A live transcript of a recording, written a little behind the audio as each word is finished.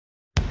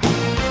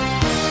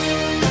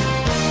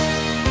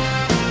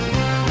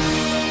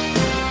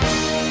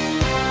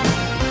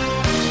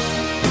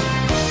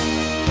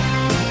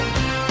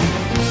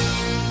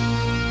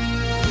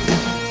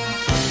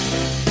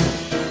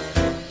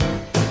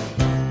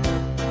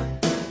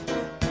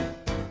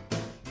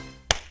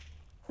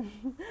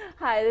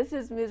Hi, this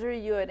is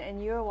Mzre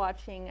and you're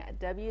watching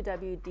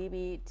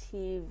WWDB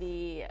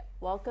TV.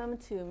 Welcome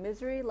to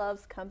Mzre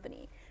Loves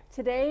Company.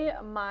 Today,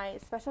 my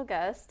special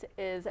guest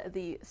is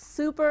the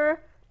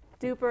super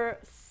duper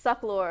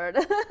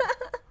Sucklord.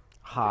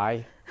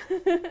 Hi.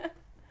 All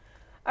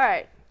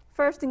right,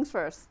 first things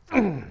first.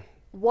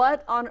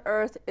 What on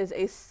earth is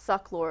a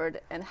Sucklord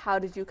and how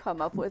did you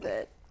come up with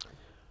it?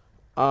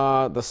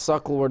 The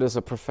Sucklord is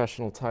a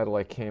professional title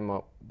I came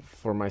up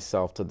for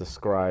myself to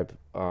describe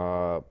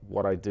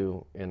what I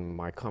do in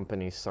my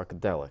company,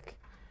 Suckdelic.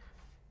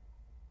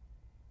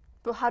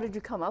 But how did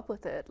you come up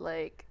with it?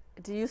 Like,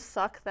 do you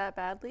suck that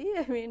badly?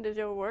 I mean, does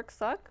your work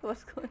suck?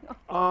 What's going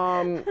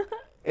on?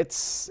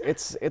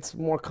 It's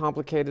more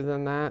complicated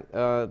than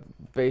that.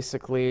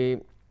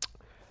 Basically,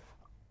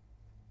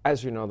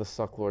 as you know, the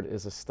Sucklord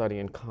is a study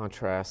in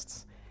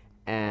contrasts,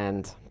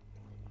 and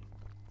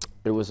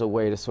it was a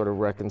way to sort of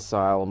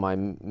reconcile my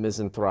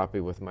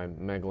misanthropy with my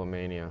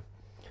megalomania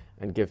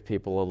and give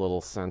people a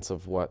little sense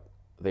of what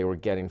they were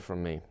getting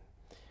from me.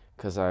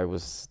 Because I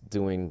was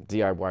doing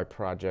DIY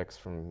projects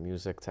from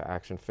music to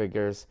action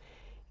figures.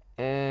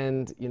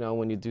 And, you know,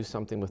 when you do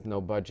something with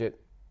no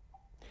budget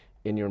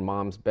in your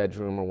mom's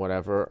bedroom or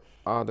whatever,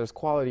 there's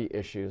quality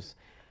issues.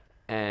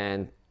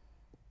 And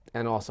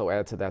also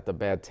add to that the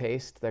bad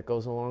taste that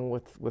goes along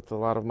with a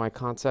lot of my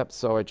concepts.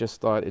 So I just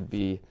thought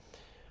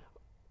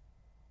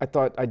I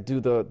thought I'd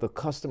do the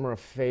customer a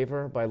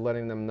favor by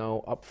letting them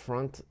know up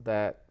front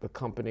that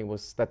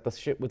that the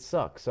shit would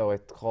suck. So I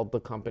called the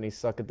company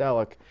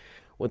Suckadelic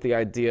with the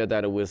idea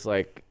that it was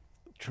like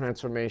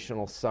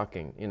transformational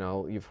sucking. You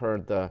know, you've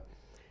heard the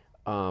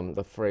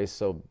phrase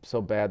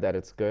so bad that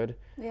it's good.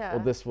 Yeah.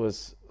 Well, this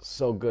was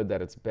so good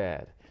that it's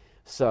bad.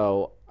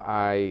 So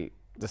I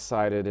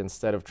decided,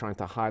 instead of trying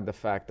to hide the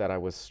fact that I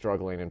was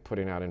struggling and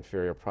putting out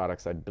inferior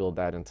products, I'd build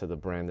that into the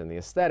brand and the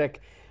aesthetic.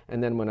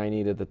 And then when I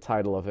needed the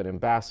title of an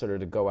ambassador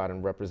to go out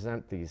and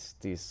represent these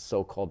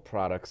so-called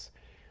products,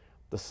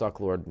 the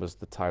Sucklord was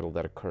the title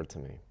that occurred to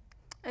me.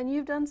 And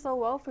you've done so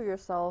well for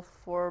yourself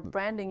for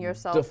branding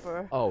yourself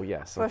for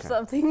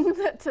something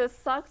to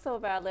suck so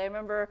badly. I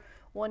remember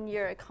one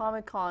year at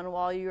Comic-Con,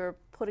 while you were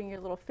putting your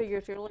little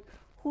figures, you're like,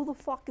 who the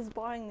fuck is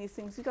buying these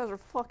things? You guys are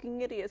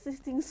fucking idiots. These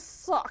things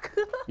suck.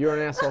 You're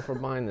an asshole for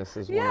buying this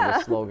is one of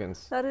the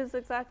slogans. That is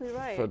exactly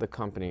right. For the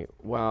company.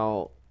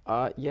 Well,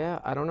 yeah,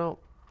 I don't know.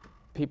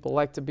 People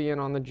like to be in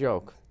on the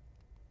joke.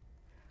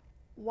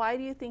 Why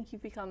do you think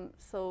you've become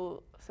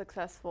so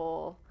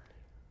successful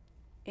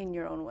in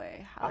your own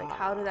way?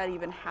 How did that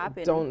even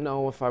happen? I don't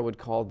know if I would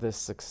call this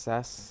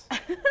success.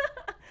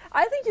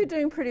 I think you're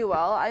doing pretty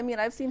well. I mean,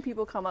 I've seen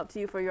people come up to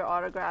you for your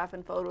autograph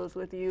and photos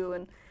with you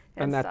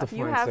and that stuff. defines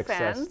You have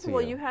success fans. to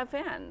Well, you. you have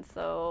fans,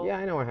 so Yeah,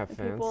 I know I have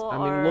fans. people I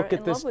mean, are look at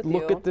in this. love with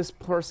Look you. at this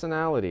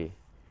personality.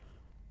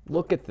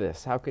 Look at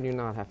this. How can you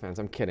not have fans?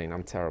 I'm kidding.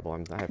 I'm terrible.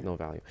 I have no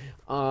value.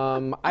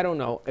 I don't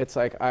know. It's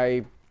like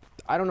I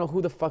don't know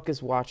who the fuck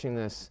is watching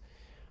this.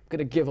 I'm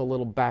gonna give a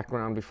little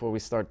background before we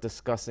start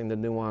discussing the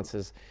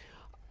nuances.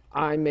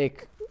 I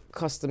make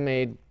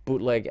custom-made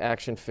bootleg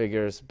action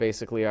figures.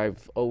 Basically,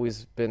 I've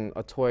always been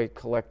a toy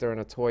collector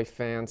and a toy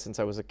fan since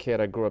I was a kid.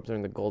 I grew up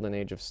during the golden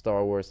age of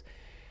Star Wars,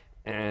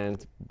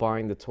 and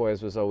buying the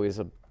toys was always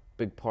a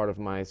big part of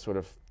my sort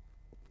of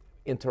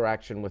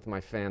interaction with my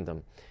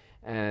fandom.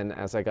 And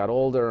as I got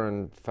older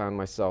and found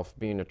myself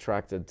being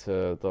attracted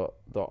to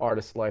the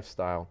artist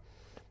lifestyle,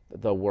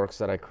 the works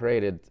that I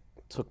created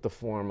took the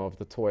form of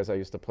the toys I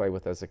used to play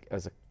with as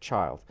a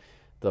child.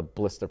 The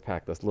blister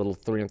pack, this little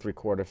 3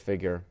 3/4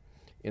 figure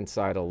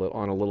inside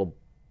on a little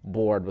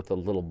board with a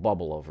little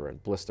bubble over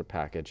it, blister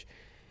package.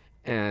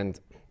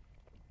 And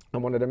I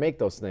wanted to make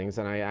those things,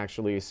 and I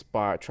actually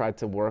tried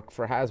to work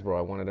for Hasbro.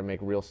 I wanted to make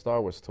real Star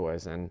Wars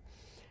toys, and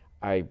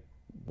I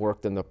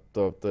worked in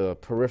the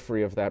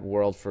periphery of that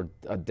world for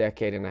a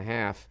decade and a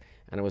half,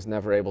 and I was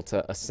never able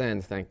to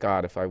ascend, thank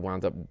God. If I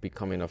wound up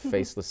becoming a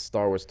faceless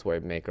Star Wars toy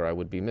maker, I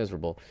would be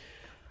miserable.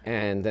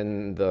 And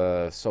then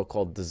the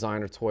so-called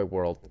designer toy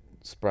world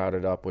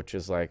sprouted up, which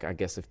is like, I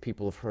guess if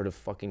people have heard of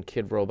fucking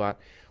Kid Robot,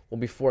 well,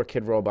 before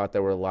Kid Robot,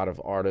 there were a lot of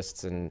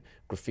artists and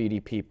graffiti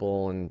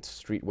people and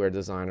streetwear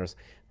designers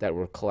that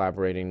were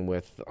collaborating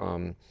with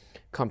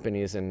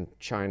companies in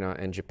China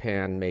and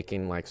Japan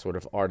making like sort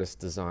of artist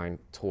design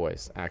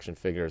toys, action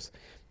figures.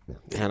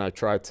 And I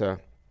tried to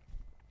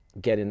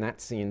get in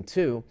that scene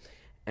too,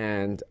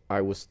 and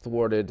I was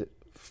thwarted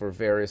for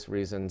various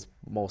reasons,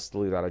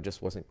 mostly that I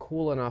just wasn't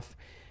cool enough.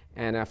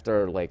 And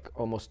after like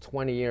almost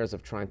 20 years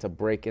of trying to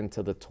break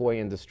into the toy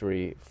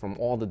industry from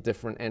all the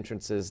different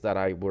entrances that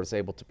I was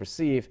able to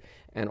perceive,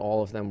 and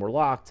all of them were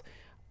locked,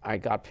 I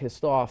got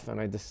pissed off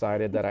and I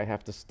decided that I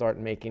have to start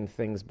making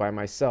things by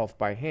myself,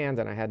 by hand,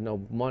 and I had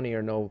no money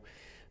or no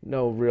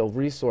real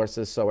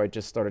resources, so I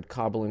just started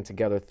cobbling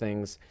together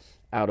things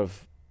out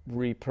of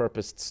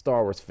repurposed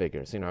Star Wars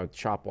figures. You know, I'd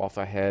chop off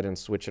a head and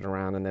switch it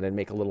around, and then I'd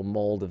make a little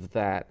mold of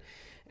that,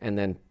 and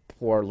then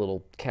pour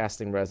little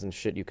casting resin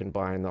shit you can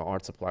buy in the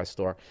art supply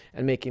store,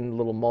 and making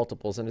little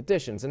multiples and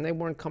additions. And they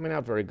weren't coming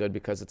out very good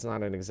because it's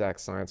not an exact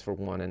science, for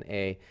one, and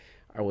A,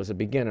 I was a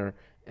beginner,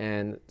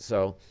 And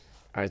so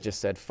I just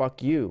said,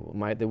 fuck you.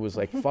 There was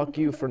like, fuck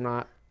you for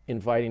not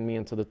inviting me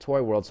into the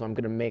toy world, so I'm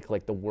going to make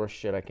like the worst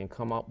shit I can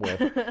come up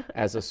with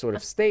as a sort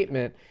of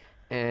statement.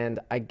 And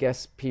I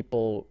guess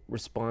people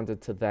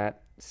responded to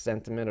that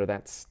sentiment or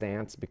that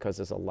stance because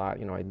there's a lot,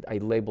 you know, I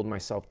labeled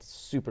myself the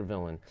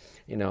supervillain,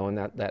 you know, and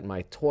that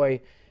my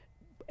toy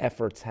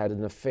efforts had a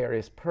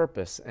nefarious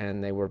purpose,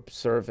 and they were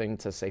serving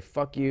to say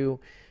fuck you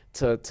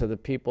to the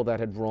people that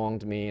had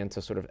wronged me and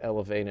to sort of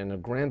elevate and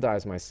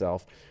aggrandize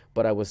myself.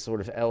 But I was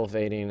sort of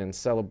elevating and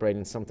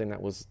celebrating something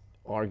that was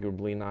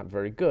arguably not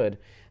very good.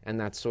 And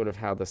that's sort of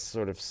how the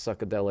sort of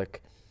psychedelic,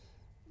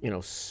 you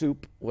know,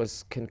 soup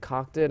was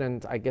concocted.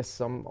 And I guess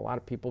a lot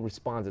of people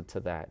responded to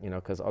that, you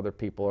know, because other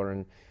people are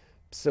in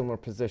similar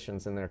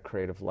positions in their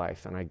creative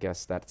life. And I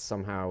guess that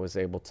somehow I was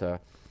able to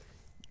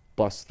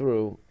bust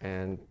through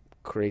and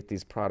create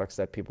these products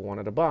that people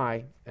wanted to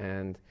buy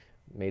and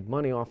made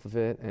money off of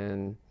it.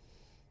 And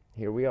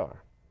here we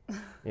are.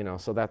 You know,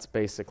 so that's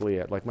basically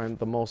it. Like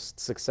the most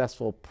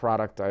successful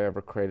product I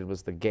ever created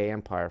was the Gay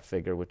Empire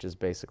figure, which is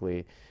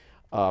basically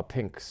a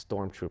pink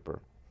stormtrooper.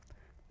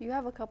 You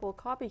have a couple of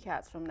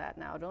copycats from that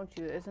now, don't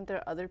you? Isn't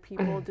there other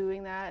people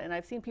doing that? And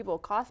I've seen people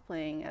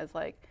cosplaying as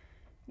like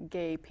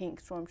gay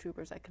pink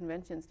stormtroopers at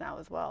conventions now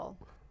as well.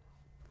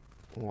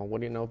 Well, what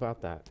do you know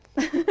about that?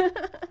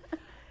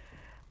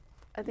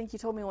 I think you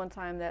told me one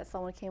time that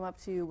someone came up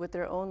to you with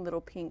their own little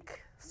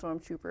pink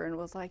stormtrooper and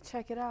was like,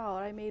 "Check it out,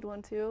 I made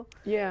one too."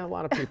 Yeah, a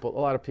lot of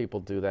people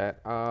do that.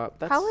 How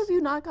have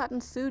you not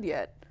gotten sued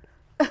yet?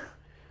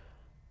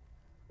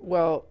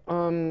 Well,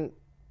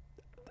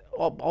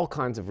 all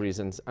kinds of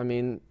reasons. I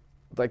mean,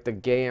 like the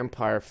Gay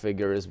Empire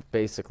figure is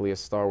basically a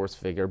Star Wars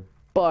figure,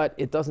 but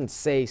it doesn't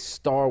say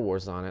Star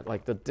Wars on it.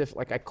 Like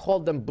like I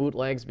called them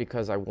bootlegs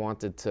because I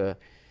wanted to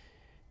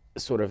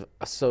sort of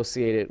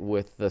associate it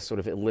with the sort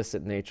of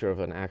illicit nature of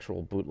an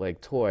actual bootleg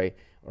toy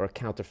or a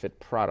counterfeit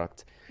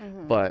product.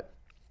 Mm-hmm. But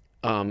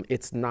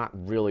it's not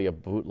really a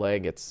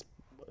bootleg. It's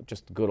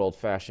just good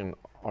old-fashioned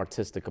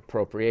artistic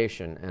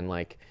appropriation. And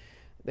like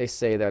they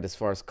say that as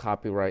far as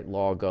copyright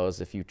law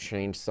goes, if you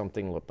change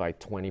something by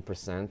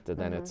 20%,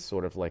 then it's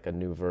sort of like a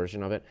new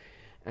version of it.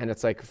 And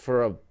it's like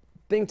for a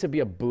thing to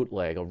be a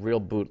bootleg, a real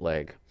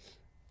bootleg,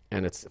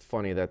 and it's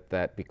funny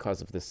that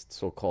because of this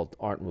so-called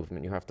art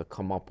movement, you have to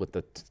come up with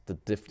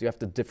you have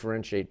to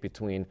differentiate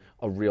between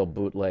a real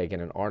bootleg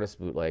and an artist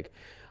bootleg.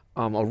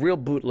 A real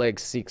bootleg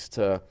seeks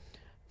to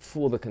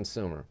fool the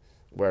consumer,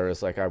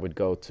 whereas like I would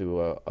go to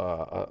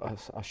a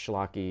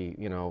schlocky,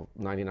 you know,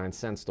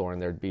 99-cent store,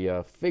 and there'd be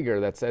a figure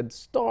that said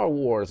Star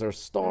Wars or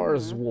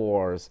Stars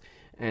Wars,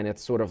 and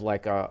it's sort of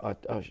like a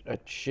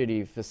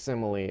shitty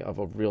facsimile of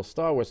a real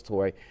Star Wars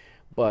toy,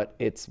 but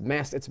it's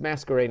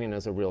masquerading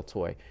as a real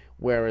toy.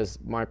 Whereas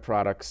my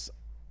products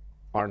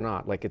are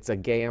not. Like it's a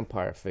Gay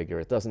Empire figure.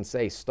 It doesn't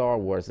say Star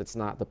Wars. It's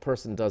not, the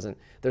person doesn't,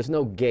 there's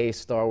no gay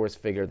Star Wars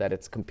figure that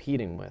it's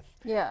competing with.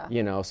 Yeah.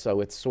 You know, so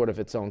it's sort of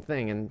its own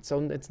thing. And so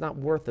it's not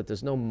worth it.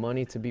 There's no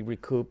money to be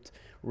recouped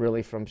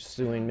really from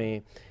suing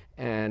me.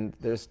 And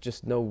there's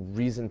just no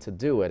reason to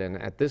do it. And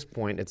at this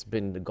point, it's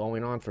been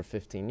going on for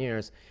 15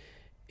 years.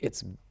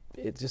 There's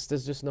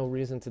just no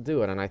reason to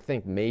do it. And I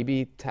think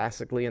maybe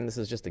tacitly, and this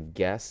is just a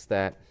guess,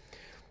 that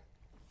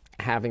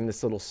having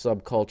this little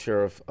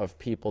subculture of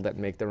people that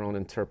make their own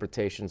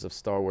interpretations of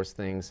Star Wars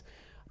things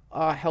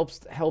helps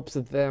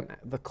them,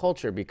 the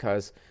culture,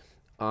 because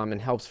and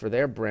helps for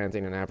their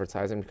branding and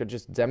advertising, because it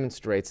just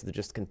demonstrates the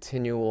just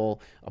continual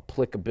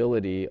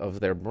applicability of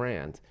their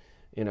brand,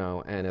 you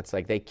know. And it's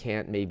like they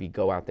can't maybe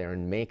go out there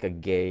and make a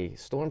gay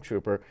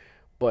stormtrooper,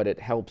 but it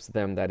helps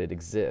them that it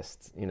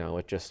exists, you know.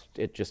 It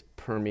just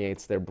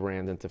permeates their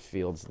brand into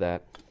fields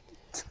that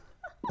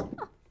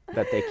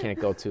they can't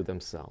go to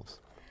themselves.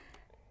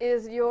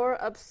 Is your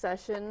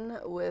obsession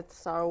with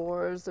Star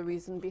Wars the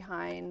reason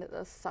behind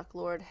the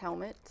Sucklord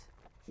helmet?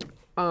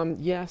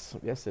 Yes,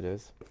 it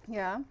is.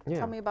 Yeah?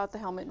 Tell me about the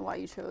helmet and why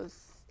you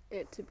chose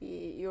it to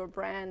be your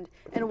brand,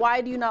 and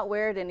why do you not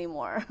wear it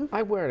anymore?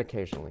 I wear it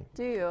occasionally.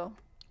 Do you?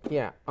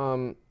 Yeah.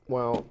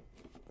 Well,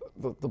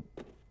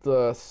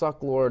 the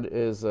Sucklord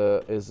is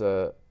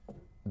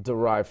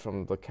derived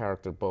from the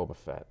character Boba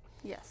Fett.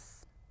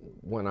 Yes.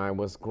 When I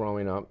was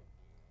growing up,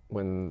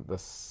 when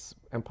the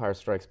Empire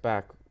Strikes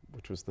Back,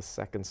 which was the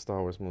second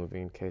Star Wars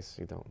movie, in case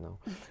you don't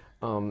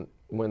know,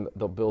 when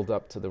the build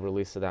up to the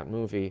release of that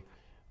movie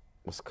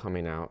was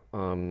coming out,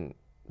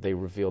 they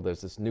revealed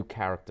there's this new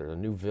character, a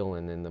new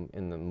villain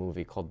in the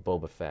movie called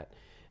Boba Fett,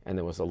 and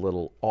there was a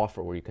little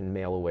offer where you can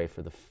mail away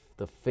for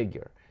the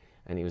figure,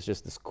 and he was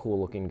just this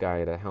cool-looking guy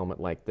at a helmet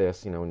like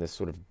this, you know, in this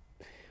sort of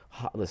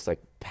this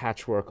like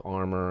patchwork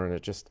armor, and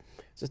it's just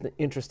an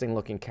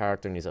interesting-looking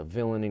character, and he's a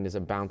villain, and he's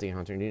a bounty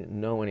hunter, and you didn't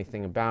know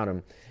anything about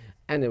him.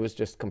 And it was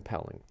just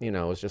compelling, you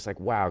know. It was just like,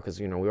 wow, because,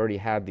 you know, we already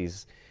had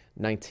these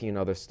 19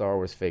 other Star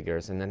Wars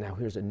figures, and then now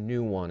here's a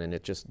new one, and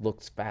it just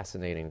looks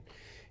fascinating.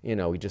 You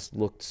know, he just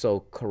looked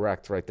so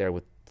correct right there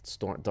with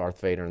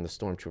Darth Vader and the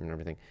Stormtrooper and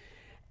everything.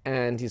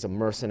 And he's a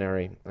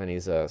mercenary, and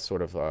he's a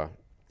sort of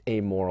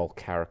amoral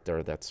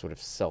character that's sort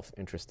of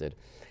self-interested.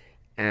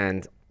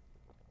 And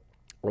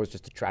I was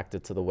just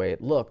attracted to the way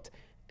it looked.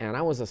 And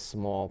I was a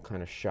small,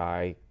 kind of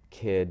shy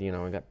kid, you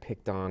know, I got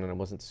picked on and I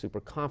wasn't super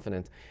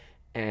confident.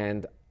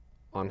 And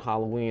on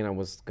Halloween, I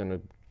was gonna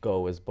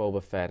go as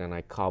Boba Fett, and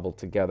I cobbled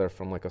together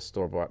from like a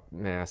store-bought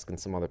mask and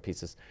some other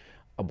pieces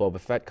a Boba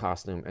Fett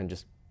costume, and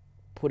just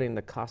putting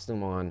the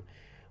costume on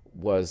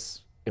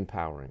was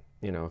empowering,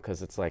 you know,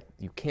 because it's like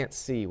you can't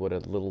see what a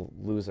little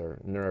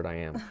loser nerd I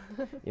am.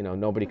 You know,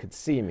 nobody could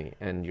see me,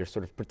 and you're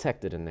sort of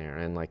protected in there,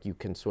 and like you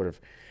can sort of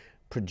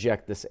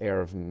project this air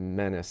of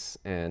menace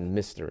and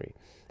mystery.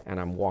 And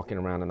I'm walking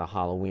around in the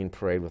Halloween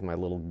parade with my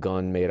little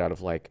gun made out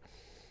of like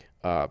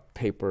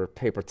paper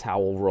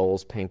towel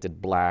rolls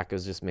painted black. It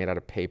was just made out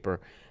of paper,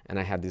 and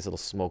I had these little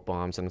smoke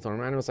bombs and thrown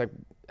around.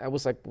 I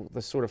was like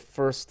the sort of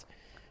first,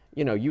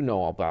 you know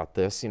all about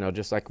this, you know,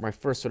 just like my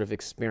first sort of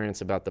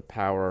experience about the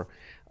power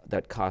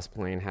that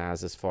cosplaying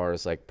has as far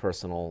as like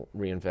personal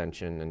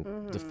reinvention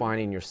and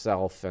defining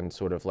yourself and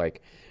sort of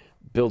like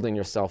building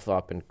yourself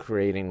up and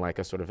creating like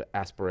a sort of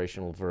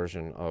aspirational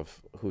version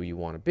of who you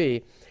want to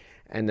be.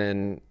 And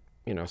then,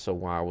 you know, so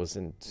while I was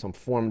in some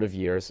formative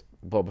years,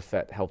 Boba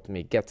Fett helped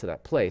me get to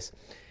that place.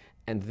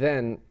 And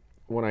then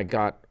when I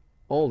got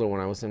older,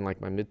 when I was in like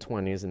my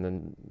mid-20s and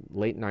then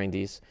late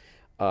 90s,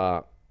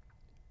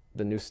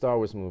 the new Star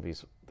Wars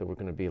movies that were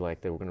going to be like,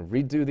 they were going to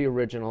redo the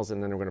originals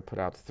and then they were going to put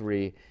out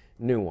 3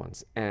 new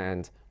ones.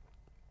 And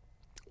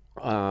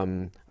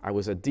I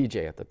was a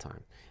DJ at the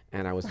time,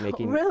 and I was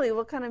making... Really?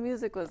 What kind of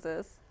music was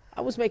this?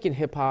 I was making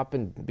hip hop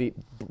and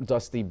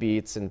dusty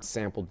beats and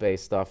sampled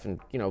bass stuff and,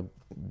 you know,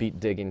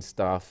 beat digging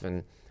stuff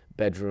and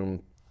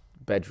bedroom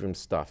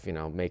stuff, you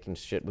know, making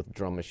shit with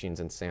drum machines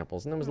and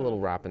samples. And there was a little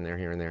rap in there,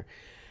 here and there.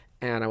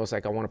 And I was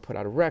like, I want to put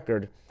out a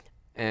record.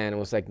 And it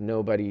was like,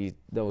 nobody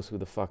knows who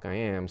the fuck I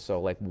am.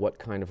 So like, what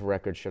kind of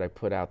record should I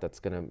put out that's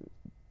going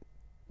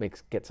to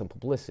get some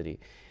publicity?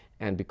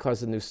 And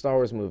because the new Star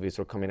Wars movies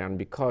were coming out, and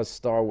because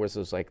Star Wars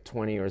was like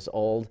 20 years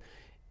old,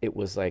 it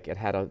was like, it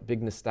had a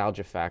big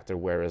nostalgia factor,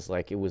 whereas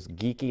like it was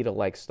geeky to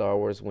like Star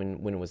Wars when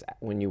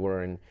you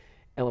were in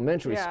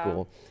elementary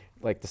school.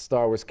 Like the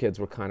Star Wars kids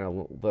were kind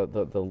of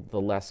the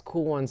less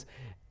cool ones.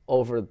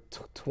 Over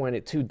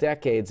 2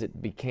 decades,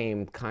 it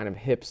became kind of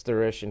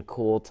hipsterish and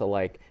cool to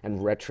like,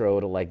 and retro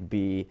to like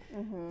be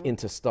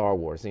into Star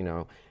Wars, you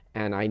know.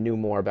 And I knew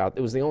more about,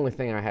 it was the only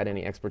thing I had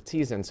any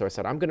expertise in, so I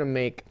said, I'm gonna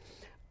make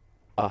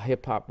a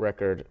hip hop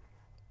record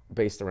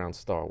based around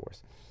Star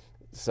Wars.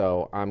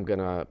 So I'm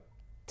gonna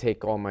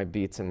take all my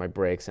beats and my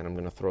breaks, and I'm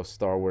gonna throw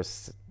Star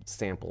Wars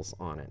samples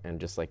on it and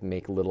just like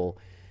make little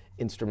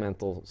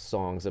instrumental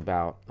songs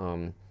about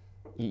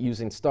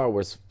using Star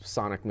Wars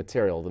sonic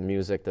material, the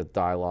music, the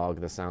dialogue,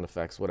 the sound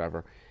effects,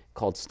 whatever,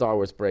 called Star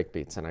Wars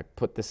Breakbeats. And I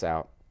put this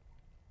out,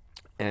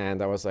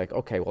 and I was like,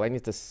 okay, well, I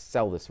need to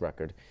sell this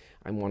record.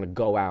 I want to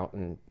go out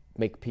and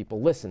make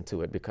people listen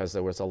to it, because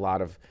there was a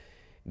lot of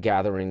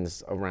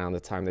gatherings around the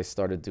time they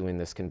started doing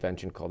this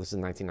convention called, this is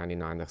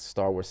 1999, the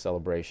Star Wars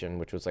Celebration,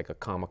 which was like a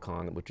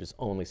Comic-Con, which is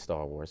only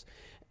Star Wars.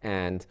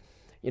 And,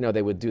 you know,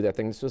 they would do that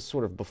thing. This was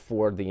sort of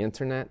before the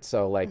internet.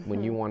 So like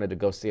when you wanted to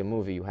go see a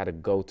movie, you had to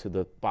go to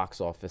the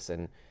box office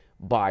and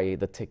buy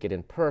the ticket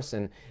in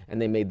person.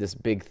 And they made this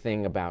big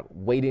thing about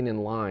waiting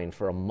in line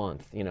for a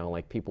month. You know,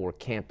 like people were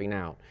camping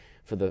out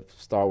for the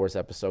Star Wars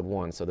Episode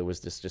 1. So there was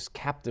this just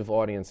captive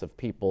audience of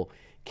people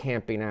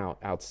camping out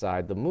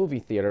outside the movie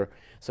theater.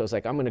 So it's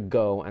like, I'm gonna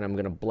go and I'm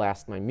gonna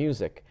blast my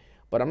music,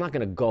 but I'm not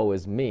gonna go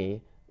as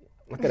me.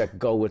 I'm not gonna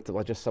go with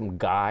just some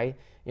guy.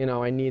 You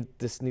know,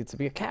 this needs to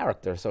be a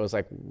character. So I was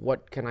like,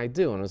 what can I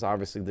do? And it was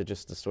obviously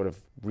just the sort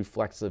of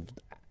reflexive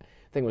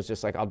thing was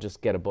just like, I'll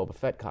just get a Boba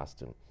Fett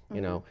costume,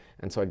 you know?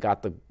 And so I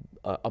got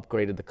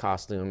upgraded the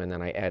costume, and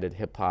then I added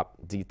hip hop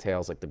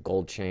details like the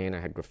gold chain.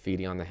 I had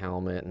graffiti on the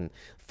helmet and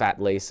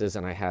fat laces,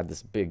 and I had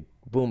this big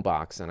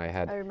boombox, and I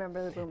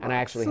remember the boombox. And I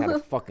actually had a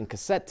fucking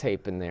cassette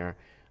tape in there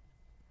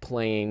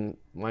playing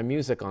my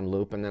music on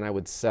loop, and then I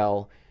would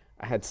sell.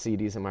 I had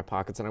CDs in my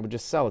pockets, and I would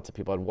just sell it to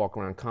people. I'd walk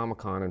around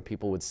Comic-Con, and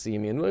people would see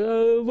me and like,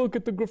 oh, look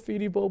at the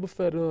graffiti Boba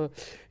Fett,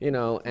 you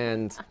know,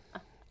 and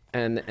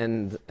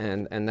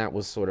that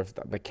was sort of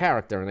the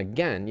character. And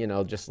again, you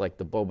know, just like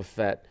the Boba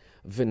Fett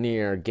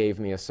veneer gave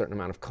me a certain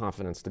amount of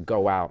confidence to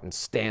go out and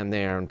stand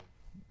there and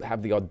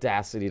have the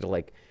audacity to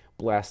like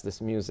blast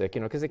this music,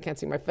 you know, because they can't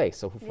see my face,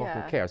 so who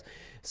fucking cares?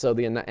 So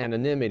the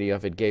anonymity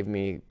of it gave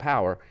me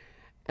power.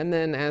 And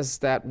then as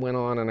that went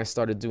on and I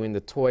started doing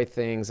the toy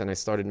things and I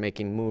started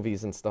making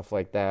movies and stuff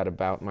like that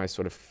about my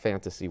sort of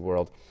fantasy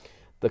world,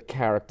 the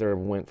character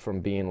went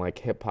from being like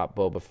hip-hop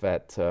Boba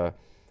Fett to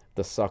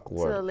the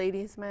Sucklord. To the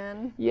ladies'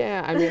 man?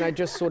 Yeah, I mean, I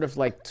just sort of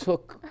like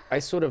took the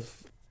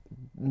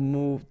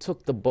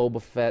Boba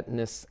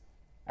Fettness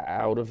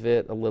out of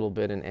it a little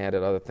bit and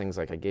added other things,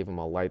 like I gave him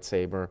a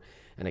lightsaber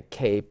and a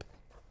cape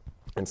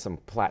and some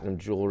platinum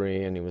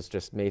jewelry, and he was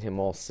just made him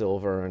all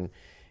silver, and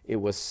it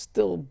was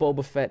still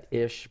Boba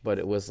Fett-ish, but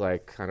it was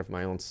like kind of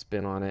my own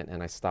spin on it,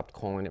 and I stopped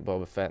calling it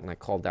Boba Fett, and I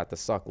called that the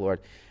Sucklord,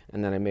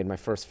 and then I made my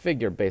first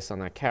figure based on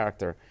that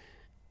character,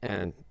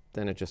 and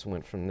then it just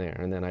went from there.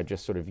 And then I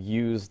just sort of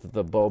used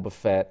the Boba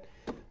Fett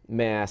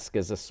mask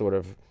as a sort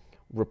of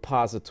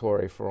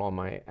repository for all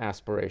my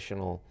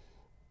aspirational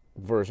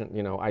version,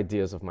 you know,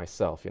 ideas of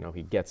myself. You know,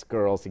 he gets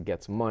girls, he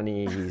gets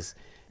money,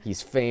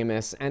 he's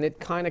famous, and it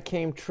kind of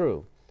came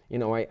true. You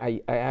know,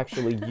 I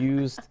actually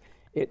used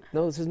it.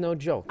 No, this is no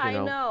joke. You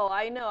know?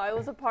 I know. I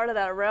was a part of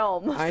that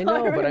realm. So I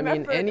know, but I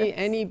mean,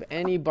 this.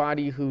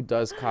 anybody who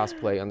does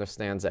cosplay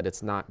understands that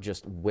it's not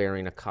just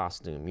wearing a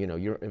costume. You know,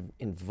 you're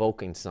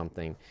invoking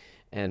something,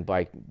 and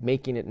by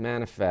making it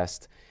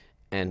manifest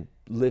and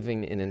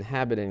living and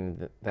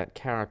inhabiting that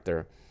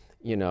character,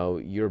 you know,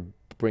 you're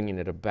bringing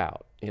it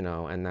about, you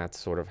know, and that's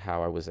sort of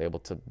how I was able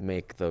to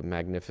make the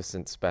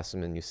magnificent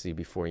specimen you see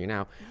before you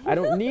now. I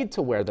don't need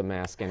to wear the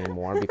mask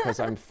anymore because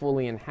I'm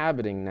fully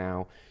inhabiting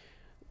now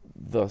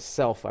the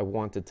self I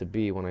wanted to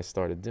be when I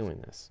started doing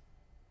this.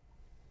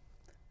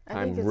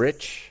 I'm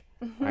rich,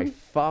 I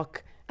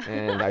fuck,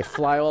 and I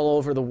fly all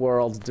over the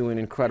world doing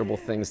incredible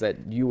things that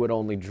you would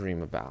only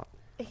dream about.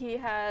 He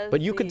has.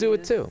 But you could do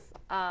it too.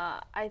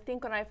 I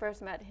think when I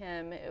first met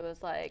him, it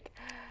was like,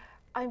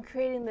 I'm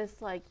creating this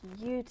like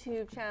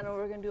YouTube channel.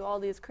 We're gonna do all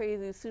these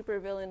crazy super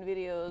villain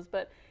videos,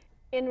 but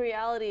in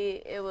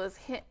reality, it was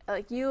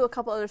like you, a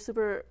couple other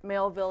super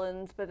male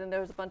villains, but then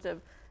there was a bunch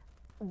of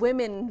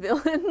women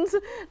villains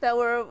that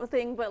were a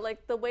thing. But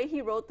like the way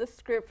he wrote the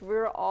script, we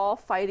were all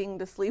fighting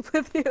to sleep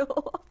with you.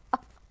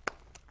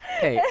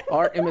 Hey,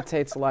 art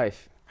imitates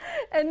life.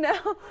 And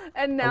now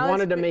I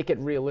wanted to make it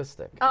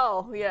realistic.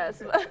 Oh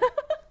yes.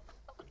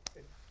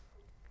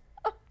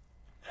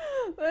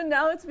 But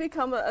now it's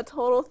become a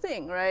total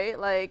thing, right?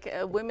 Like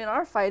women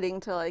are fighting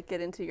to like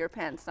get into your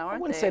pants now, aren't they?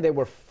 I wouldn't say they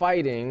were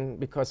fighting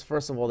because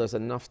first of all, there's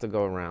enough to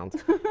go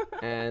around,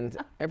 and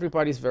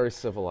everybody's very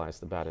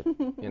civilized about it.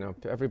 You know,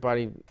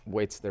 everybody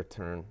waits their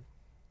turn.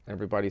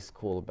 Everybody's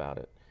cool about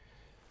it.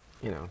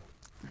 You know.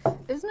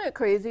 Isn't it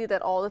crazy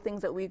that all the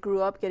things that we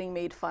grew up getting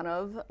made fun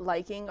of,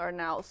 liking, are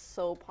now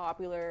so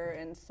popular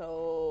and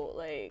so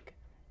like,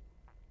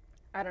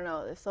 I don't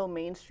know, it's so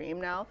mainstream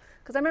now.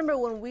 Because I remember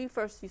when we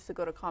first used to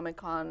go to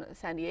Comic-Con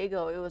San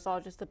Diego, it was all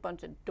just a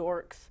bunch of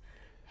dorks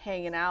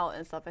hanging out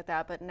and stuff like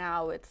that. But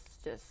now it's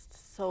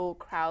just so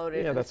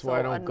crowded. Yeah, that's so why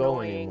I don't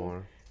go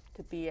anymore.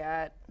 To be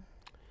at.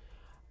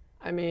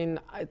 I mean,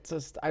 I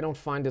don't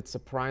find it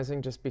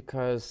surprising just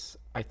because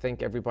I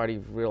think everybody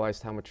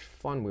realized how much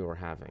fun we were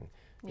having,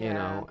 Yeah. you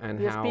know, and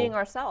just how being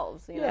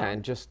ourselves. You know?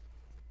 and just,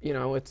 you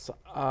know, it's.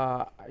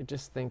 I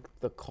just think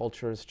the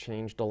culture has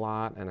changed a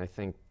lot, and I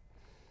think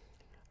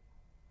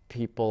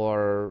people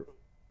are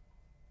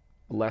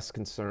less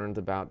concerned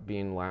about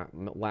being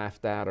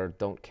laughed at or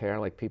don't care.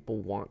 Like people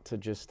want to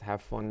just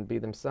have fun and be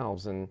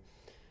themselves, and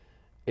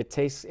it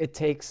takes it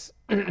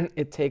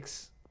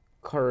takes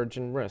courage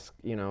and risk,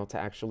 you know, to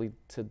actually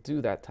to do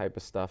that type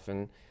of stuff.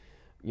 And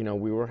you know,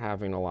 we were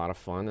having a lot of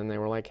fun, and they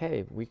were like,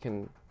 "Hey, we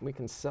can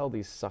sell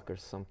these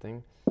suckers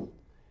something,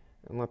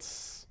 and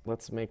let's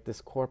make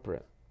this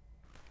corporate."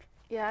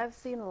 Yeah, I've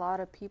seen a lot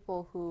of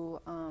people who,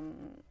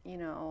 you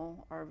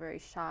know, are very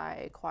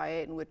shy,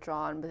 quiet, and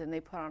withdrawn, but then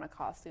they put on a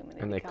costume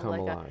and they become come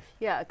like alive.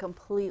 a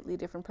completely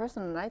different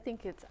person. And I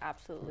think it's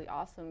absolutely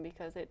awesome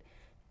because it,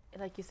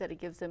 like you said, it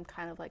gives them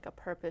kind of like a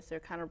purpose. They're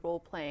kind of role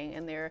playing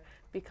and they're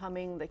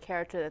becoming the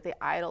character that they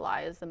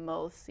idolize the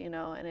most, you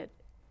know, and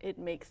it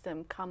makes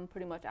them come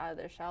pretty much out of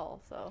their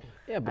shell. So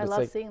yeah, but I it's love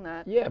like, seeing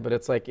that. Yeah, but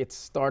it's like it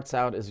starts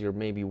out as you're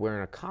maybe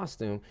wearing a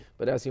costume,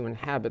 but as you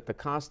inhabit the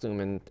costume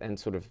and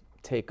sort of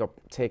take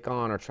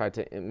on or try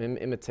to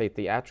imitate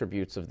the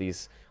attributes of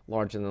these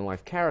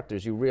larger-than-life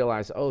characters, you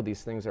realize, oh,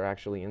 these things are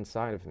actually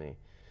inside of me,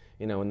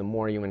 you know. And the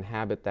more you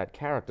inhabit that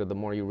character, the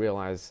more you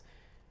realize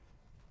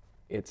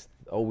it's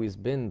always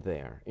been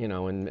there, you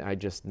know. And I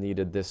just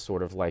needed this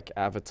sort of like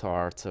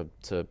avatar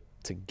to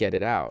get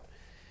it out,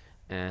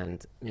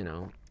 and you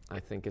know, I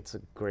think it's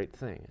a great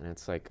thing. And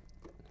it's like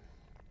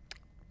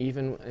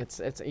even it's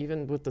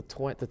even with the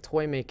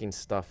toy making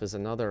stuff is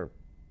another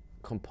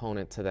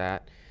component to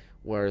that.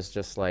 Whereas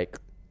just like,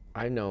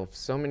 I know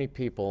so many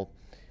people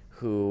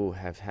who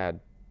have had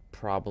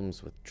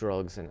problems with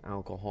drugs and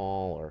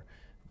alcohol or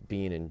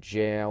being in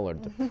jail or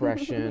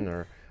depression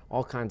or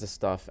all kinds of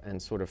stuff,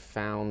 and sort of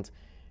found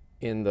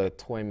in the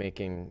toy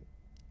making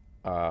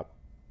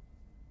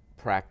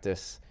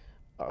practice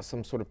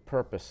some sort of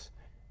purpose,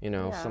 you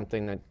know, Yeah.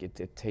 something that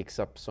it takes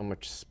up so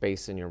much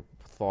space in your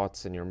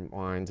thoughts and your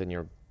minds and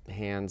your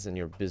hands and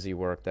your busy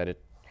work that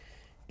it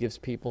gives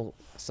people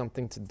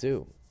something to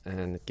do.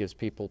 And it gives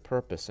people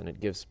purpose, and it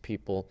gives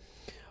people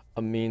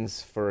a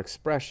means for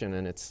expression.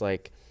 And it's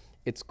like,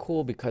 it's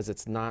cool because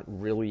it's not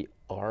really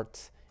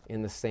art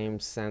in the same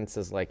sense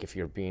as like if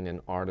you're being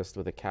an artist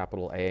with a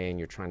capital A and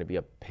you're trying to be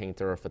a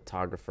painter or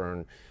photographer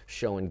and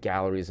show in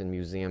galleries and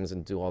museums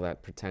and do all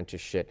that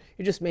pretentious shit.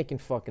 You're just making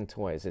fucking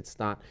toys. It's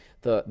not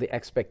the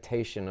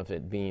expectation of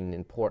it being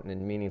important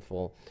and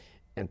meaningful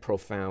and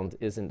profound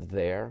isn't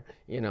there,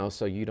 you know,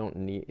 so you don't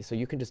need, so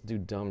you can just do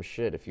dumb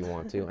shit if you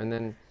want to. And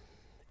then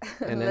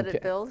and let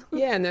it build.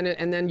 Yeah, and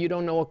then you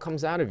don't know what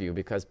comes out of you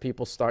because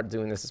people start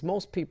doing this.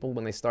 Most people,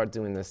 when they start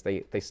doing this,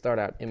 they start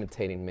out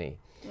imitating me.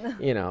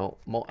 You know,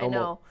 I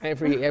know.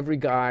 every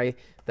guy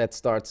that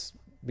starts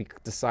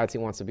decides he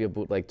wants to be a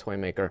bootleg toy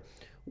maker,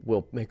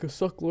 will make a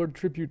Sucklord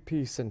tribute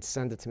piece and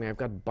send it to me. I've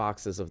got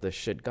boxes of this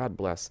shit, God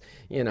bless,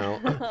 you know.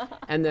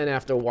 And then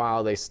after a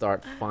while, they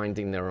start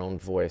finding their own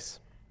voice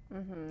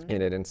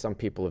in it. And some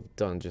people have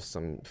done just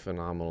some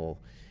phenomenal,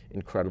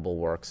 incredible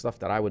work, stuff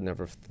that I would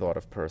never have thought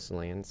of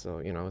personally. And so,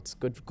 you know, it's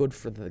good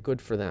for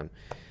them.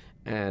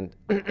 And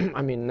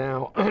I mean,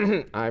 now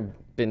I've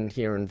been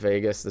here in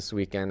Vegas this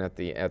weekend at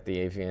the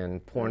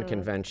AVN porn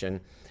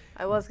convention.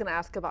 I was going to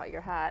ask about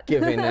your hat.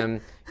 giving them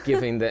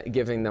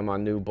a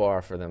new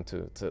bar for them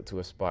to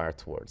aspire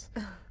towards.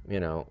 You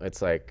know,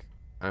 it's like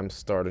I'm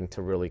starting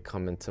to really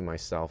come into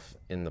myself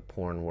in the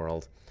porn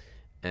world,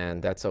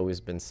 and that's always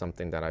been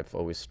something that I've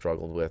always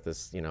struggled with,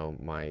 is, you know,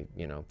 my,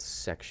 you know,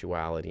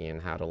 sexuality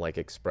and how to like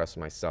express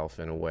myself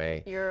in a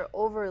way. You're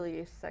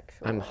overly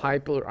sexual.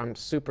 I'm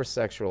super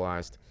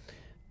sexualized.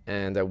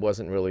 And I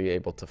wasn't really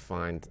able to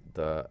find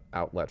the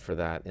outlet for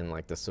that in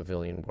like the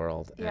civilian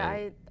world.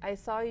 Yeah, I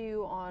saw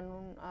you on,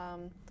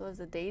 was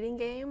it a dating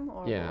game,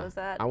 or yeah, what was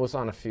that? I was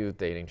on a few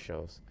dating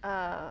shows.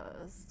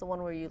 It's the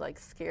one where you like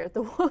scared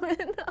the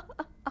woman.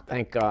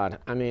 Thank God.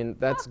 I mean,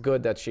 that's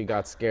good that she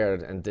got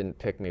scared and didn't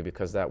pick me,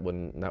 because that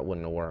wouldn't have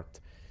worked.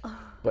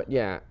 But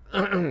yeah,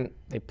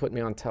 they put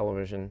me on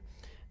television,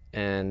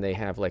 and they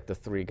have like the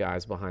 3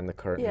 guys behind the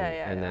curtain,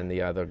 and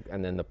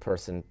then the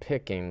person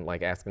picking,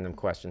 like asking them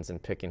questions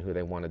and picking who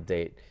they want to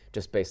date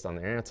just based on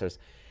their answers.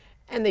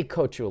 And they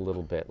coach you a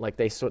little bit. Like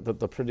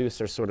the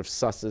producer sort of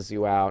susses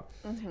you out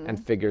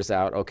and figures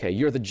out, okay,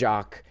 you're the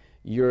jock,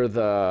 you're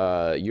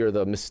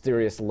the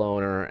mysterious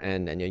loner,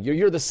 and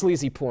you're the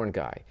sleazy porn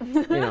guy.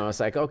 You know,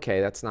 it's like,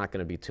 okay, that's not going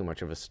to be too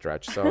much of a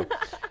stretch.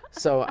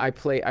 So I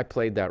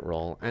played that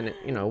role, and it,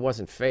 you know, it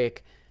wasn't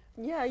fake.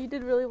 Yeah, you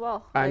did really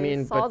well. I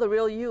mean, saw the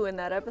real you in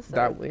that episode.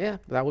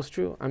 That was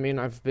true. I mean,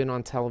 I've been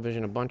on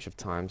television a bunch of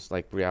times,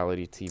 like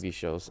reality TV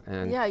shows,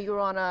 and yeah, you were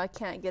on a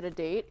Can't Get a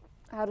Date.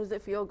 How does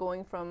it feel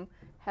going from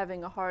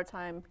having a hard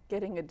time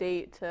getting a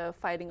date to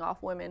fighting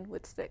off women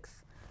with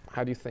sticks?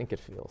 How do you think it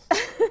feels?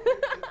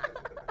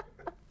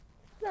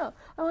 No,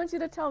 I want you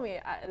to tell me.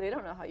 They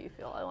don't know how you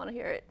feel. I want to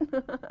hear it.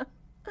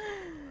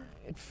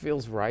 It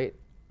feels right.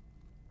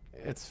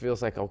 It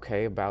feels like,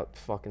 okay, about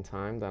fucking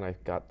time that I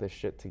got this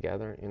shit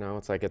together. You know,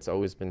 it's like it's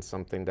always been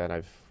something that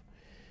I've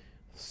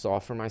saw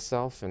for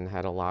myself and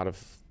had a lot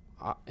of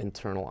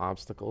internal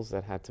obstacles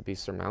that had to be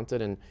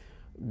surmounted. And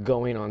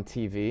going on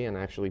TV and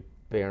actually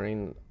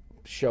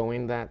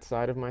showing that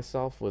side of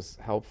myself was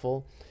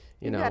helpful.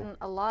 You know, got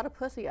a lot of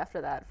pussy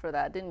after that for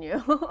that, didn't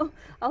you?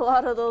 A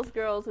lot of those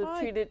girls who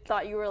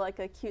thought you were like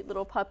a cute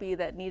little puppy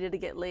that needed to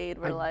get laid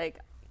were like,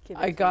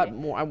 I got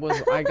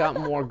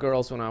more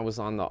girls when I was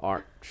on the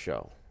art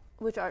show.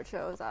 Which art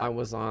show is that? I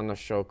was on a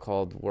show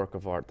called Work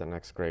of Art, The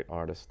Next Great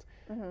Artist,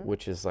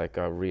 which is like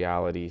a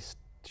reality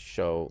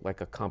show,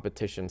 like a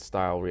competition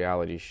style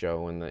reality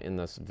show in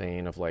this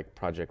vein of like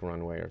Project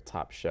Runway or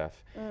Top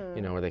Chef,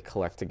 you know, where they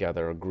collect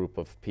together a group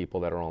of people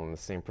that are all in the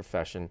same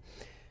profession.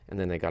 And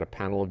then they got a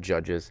panel of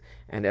judges,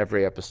 and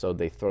every episode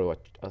they throw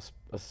a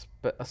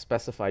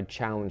specified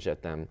challenge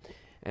at them,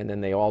 and then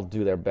they all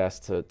do their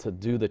best to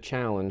do the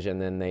challenge,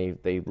 and then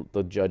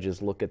the judges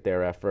look at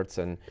their efforts,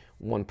 and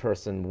one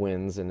person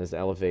wins and is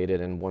elevated,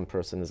 and one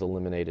person is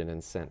eliminated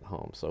and sent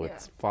home. So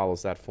it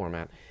follows that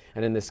format.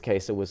 And in this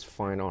case, it was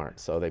fine art,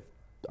 so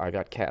I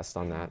got cast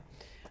on that,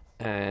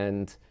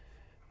 and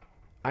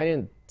I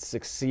didn't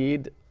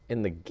succeed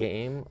in the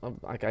game.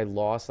 Like I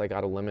lost, I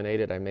got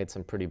eliminated. I made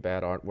some pretty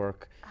bad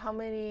artwork. How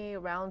many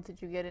rounds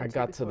did you get into? I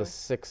got to the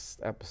 6th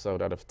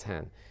episode out of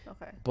 10.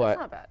 Okay, but, that's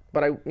not bad.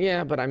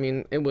 But I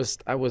mean, that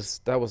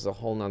was a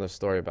whole nother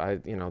story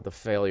about, you know, the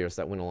failures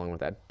that went along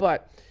with that.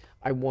 But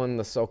I won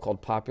the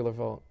so-called popular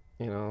vote,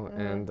 you know,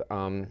 and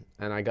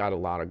I got a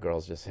lot of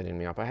girls just hitting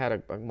me up. I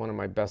had one of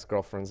my best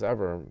girlfriends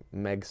ever,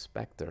 Meg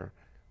Spector.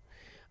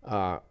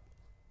 Hi,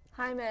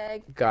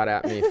 Meg. Got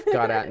at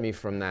me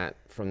from that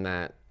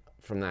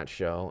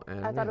show.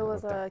 And I thought it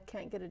was a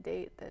Can't Get a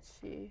Date that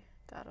she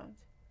got on.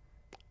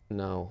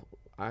 No,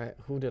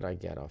 who did I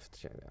get off?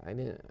 I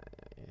didn't.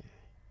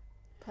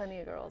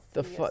 Plenty of girls.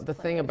 The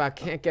thing about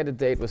Can't Get a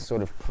Date was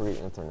sort of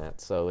pre-internet,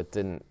 so it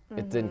didn't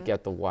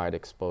get the wide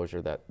exposure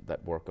that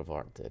Work of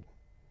Art did.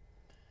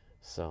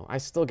 So I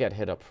still get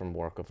hit up from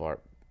Work of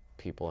Art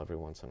people every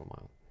once in a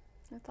while.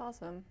 That's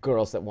awesome.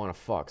 Girls that want to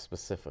fuck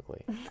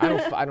specifically. I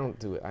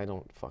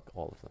don't fuck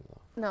all of them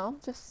though. No,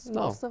 just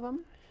most of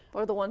them.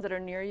 Or the ones that are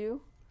near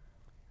you?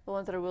 The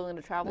ones that are willing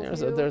to travel to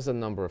you? There's a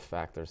number of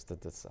factors to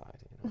decide.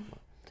 You know.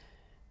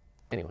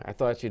 Anyway, I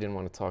thought you didn't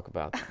want to talk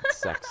about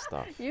sex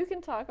stuff. You can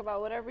talk about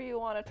whatever you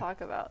want to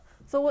talk about.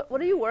 So what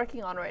are you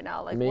working on right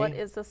now? Like, Me? What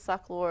is the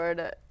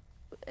Sucklord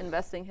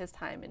investing his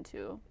time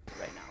into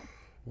right now?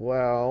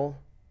 Well,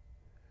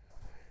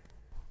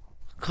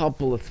 a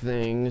couple of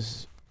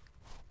things.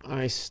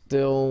 I'm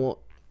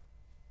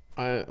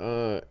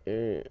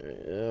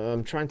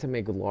trying to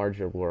make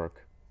larger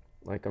work.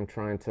 Like I'm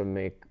trying to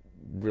make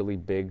really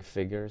big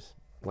figures,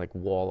 like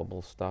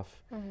wallable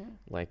stuff.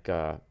 Like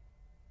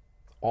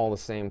all the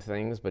same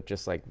things, but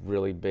just like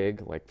really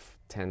big, like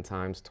 10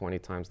 times, 20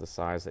 times the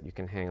size that you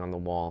can hang on the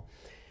wall.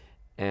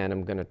 And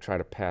I'm gonna try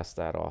to pass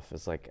that off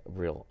as like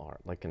real art,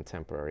 like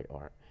contemporary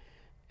art.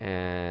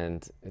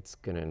 And it's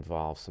gonna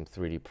involve some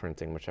 3D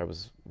printing, which I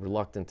was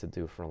reluctant to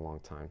do for a long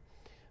time.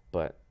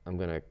 But I'm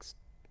gonna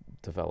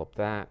develop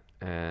that,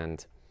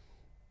 and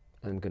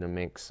I'm gonna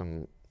make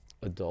some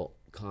adult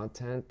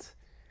content.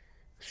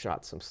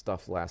 Shot some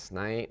stuff last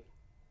night,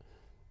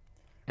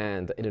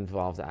 and it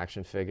involves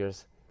action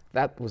figures.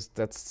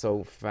 That's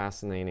so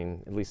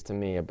fascinating, at least to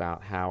me,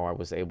 about how I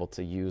was able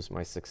to use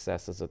my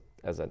success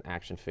as an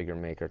action figure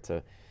maker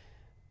to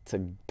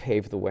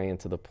pave the way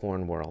into the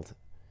porn world.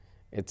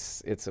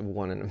 It's a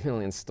 1 in a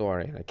million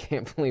story, and I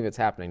can't believe it's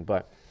happening.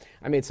 But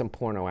I made some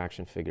porno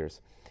action figures,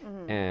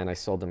 and I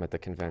sold them at the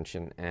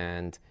convention,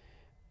 and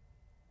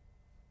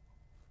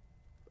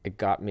it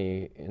got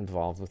me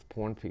involved with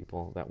porn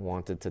people that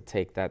wanted to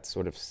take that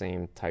sort of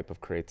same type of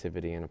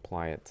creativity and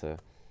apply it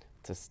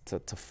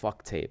to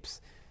fuck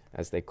tapes,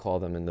 as they call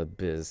them in the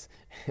biz,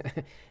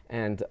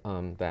 and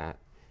that.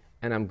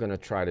 And I'm gonna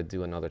try to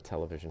do another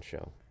television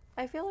show.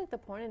 I feel like the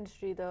porn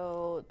industry,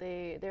 though,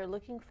 they're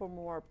looking for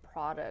more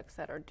products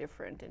that are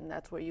different, and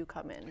that's where you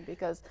come in,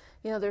 because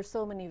there's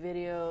so many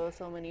videos,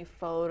 so many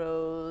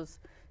photos,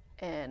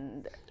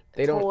 and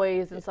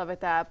toys and stuff like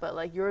that. But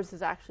like yours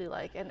is actually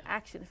like an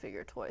action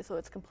figure toy, so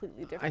it's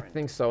completely different. I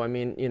think so. I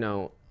mean,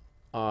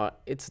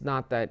 it's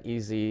not that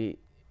easy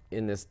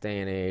in this day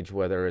and age,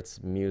 whether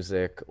it's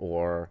music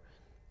or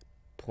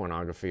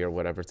pornography or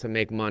whatever, to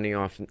make money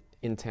off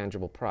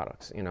intangible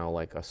products.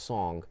 Like a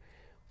song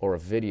or a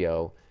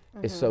video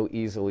is so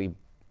easily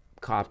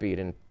copied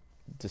and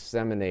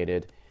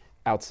disseminated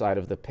outside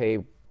of the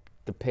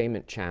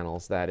payment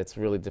channels that it's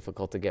really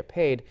difficult to get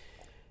paid.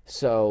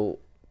 So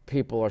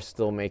people are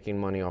still making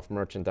money off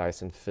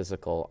merchandise and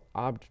physical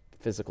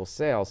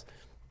sales,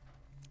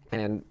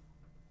 and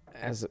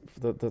as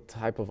the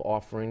type of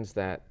offerings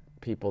that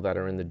people that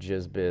are in the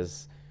jizz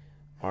biz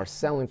are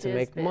selling to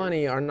make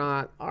money they're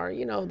not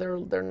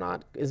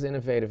as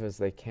innovative as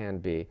they can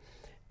be.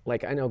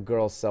 Like, I know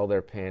girls sell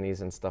their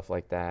panties and stuff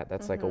like that.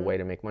 That's like a way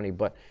to make money.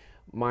 But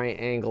my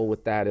angle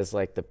with that is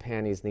like the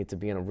panties need to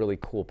be in a really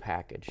cool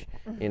package,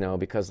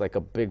 because like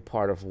a big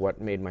part of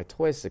what made my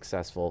toys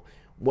successful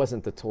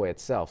wasn't the toy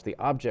itself. The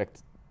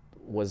object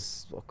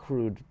was a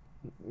crude,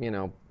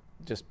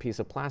 just piece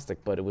of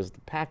plastic, but it was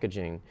the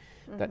packaging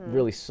that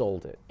really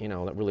sold it,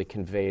 that really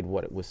conveyed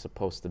what it was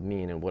supposed to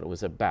mean and what it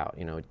was about.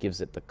 It gives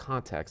it the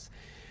context.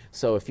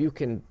 So if you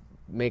can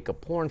make a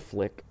porn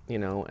flick,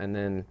 and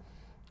then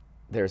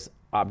there's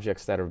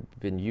objects that have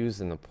been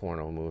used in the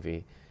porno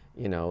movie,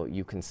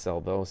 you can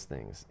sell those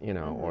things,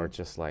 or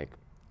just like,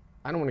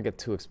 I don't want to get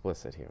too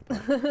explicit here,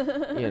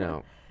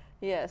 but,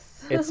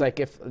 Yes. It's like,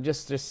 if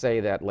just say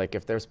that, like,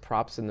 if there's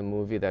props in the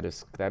movie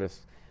that's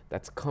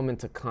come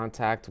into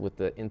contact with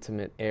the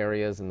intimate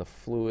areas and the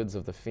fluids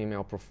of the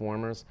female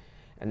performers,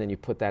 and then you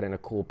put that in a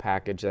cool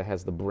package that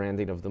has the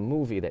branding of the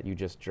movie that you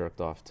just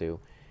jerked off to,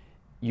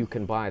 you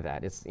can buy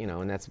that. It's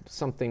and that's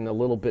something a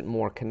little bit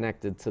more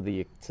connected to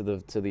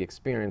the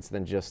experience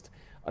than just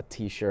a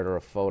T-shirt or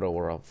a photo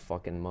or a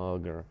fucking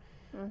mug or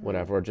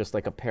whatever, or just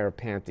like a pair of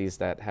panties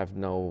that have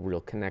no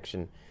real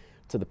connection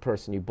to the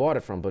person you bought it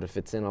from. But if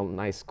it's in a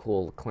nice,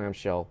 cool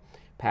clamshell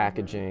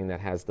packaging that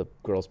has the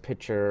girl's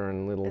picture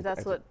and little... Is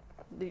that what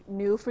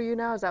new for you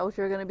now? Is that what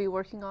you're going to be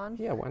working on?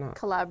 Yeah, why not?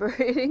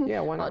 Collaborating? Yeah,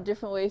 why not? On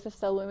different ways to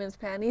sell women's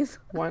panties?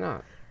 Why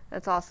not?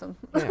 That's awesome.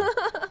 Yeah.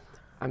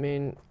 I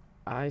mean,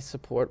 I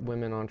support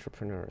women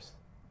entrepreneurs.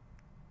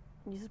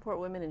 You support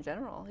women in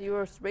general. You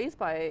were raised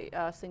by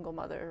a single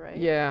mother, right?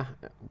 Yeah,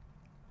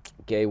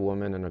 gay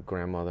woman and a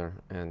grandmother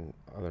and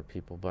other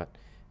people. But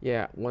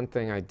yeah, one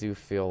thing I do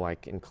feel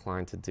like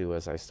inclined to do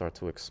as I start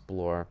to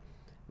explore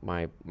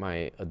my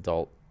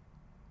adult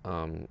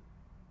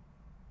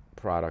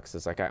products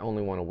is like, I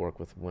only want to work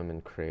with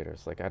women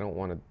creators. Like, I don't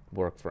want to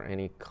work for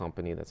any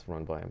company that's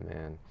run by a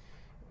man.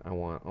 I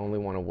only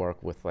want to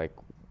work with like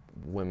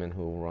women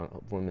who run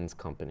women's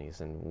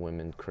companies and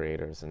women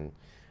creators, and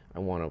I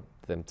want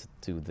them to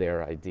do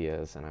their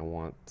ideas, and I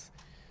want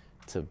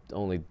to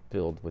only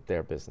build with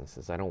their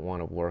businesses. I don't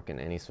want to work in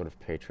any sort of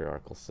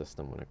patriarchal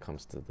system when it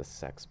comes to the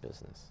sex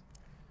business.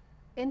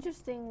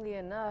 Interestingly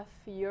enough,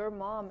 your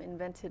mom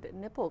invented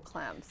nipple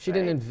clamps. She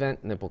didn't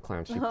invent nipple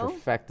clamps, she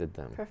perfected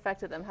them.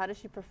 Perfected them. How did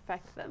she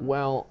perfect them?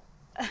 Well,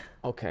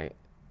 okay,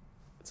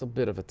 it's a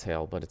bit of a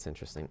tale, but it's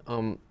interesting.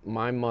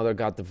 My mother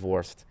got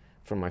divorced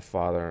from my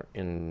father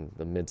in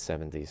the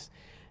mid-70s,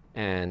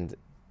 and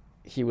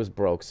he was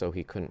broke, so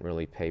he couldn't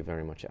really pay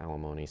very much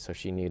alimony, so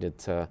she needed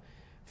to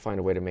find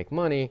a way to make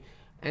money,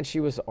 and she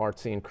was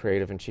artsy and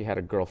creative, and she had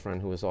a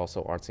girlfriend who was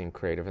also artsy and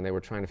creative, and they were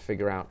trying to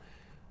figure out,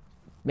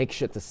 make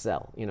shit to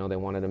sell. You know, they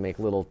wanted to make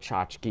little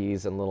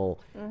tchotchkes and little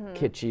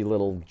kitschy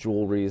little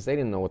jewelries. They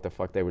didn't know what the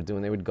fuck they were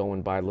doing. They would go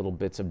and buy little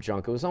bits of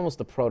junk. It was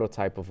almost a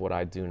prototype of what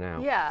I do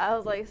now. Yeah, I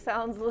was like,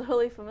 sounds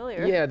really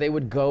familiar. Yeah, they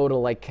would go to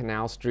like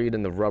Canal Street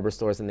and the rubber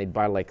stores, and they'd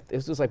buy like,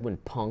 this was like when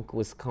punk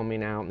was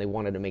coming out and they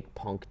wanted to make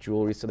punk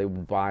jewelry, so they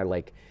would buy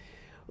like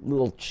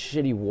little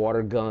shitty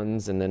water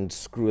guns and then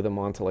screw them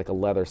onto like a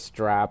leather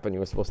strap, and you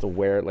were supposed to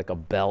wear it like a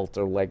belt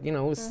or like, you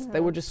know, it was,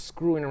 they were just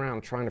screwing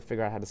around trying to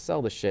figure out how to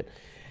sell the shit.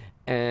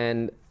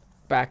 And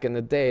back in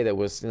the day, there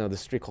was, you know, the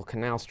street called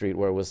Canal Street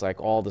where it was like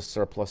all the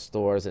surplus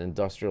stores and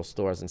industrial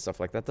stores and stuff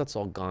like that. That's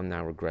all gone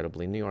now,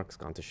 regrettably. New York's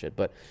gone to shit.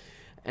 But,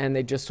 and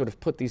they just sort of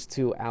put these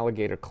 2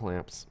 alligator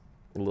clamps,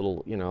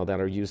 little, you know, that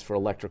are used for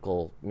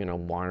electrical, you know,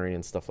 wiring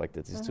and stuff like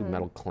that, these 2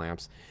 metal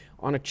clamps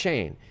on a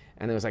chain.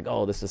 And it was like,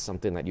 oh, this is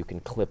something that you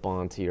can clip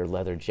onto your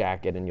leather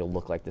jacket and you'll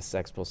look like the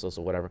Sex Pistols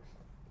or whatever.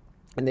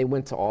 And they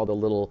went to all the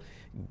little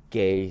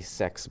gay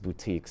sex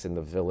boutiques in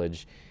the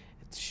village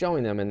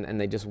showing them, and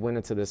they just went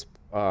into this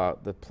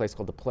the place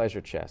called the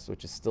Pleasure Chest,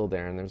 which is still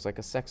there, and there was like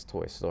a sex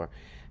toy store.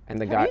 And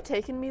the guy— Have you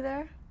taken me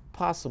there?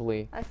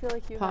 Possibly. I feel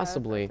like you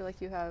possibly. have. I feel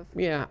like you have.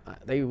 Yeah,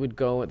 they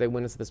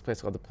went into this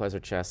place called the Pleasure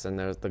Chest, and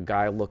the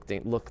guy looked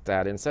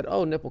at it and said,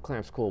 "Oh, nipple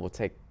clamps, cool. We'll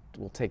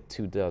take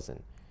 2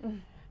 dozen."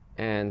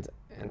 And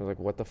I was like,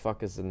 "What the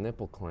fuck is a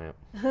nipple clamp?"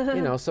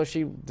 You know, so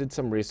she did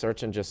some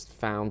research and just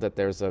found that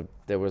there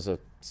was a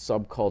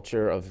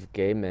subculture of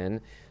gay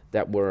men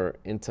that were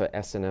into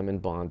S&M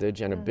and bondage,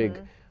 and a big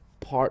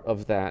part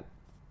of that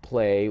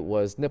play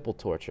was nipple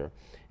torture.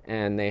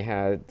 And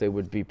they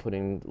would be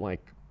putting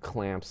like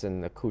clamps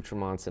and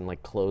accoutrements and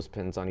like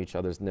clothespins on each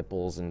other's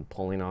nipples and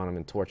pulling on them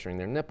and torturing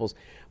their nipples.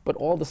 But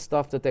all the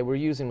stuff that they were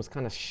using was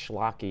kind of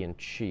schlocky and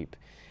cheap.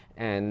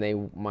 And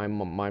my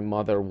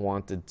mother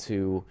wanted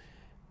to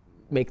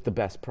make the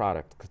best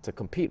product to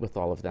compete with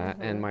all of that.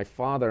 And my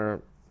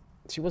father,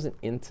 she wasn't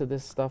into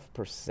this stuff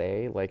per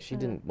se. Like she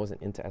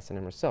wasn't into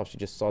S&M herself. She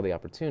just saw the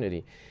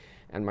opportunity.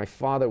 And my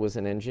father was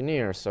an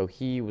engineer, so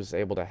he was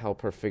able to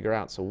help her figure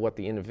out. So what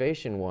the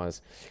innovation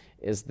was,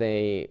 is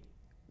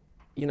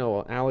you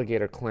know, an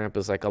alligator clamp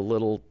is like a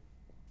little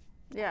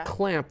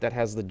clamp that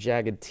has the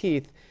jagged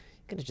teeth.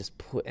 You're gonna just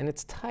and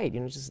it's tight,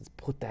 you know, just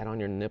put that on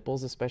your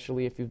nipples,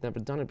 especially if you've never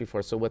done it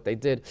before. So what they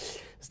did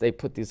is they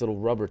put these little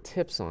rubber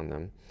tips on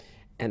them,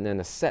 and then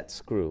a set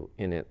screw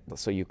in it,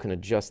 so you can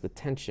adjust the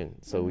tension,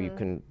 so you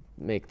can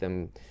make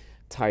them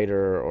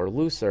tighter or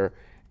looser.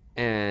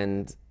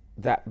 And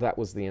that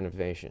was the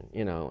innovation,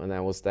 you know, and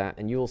that was that.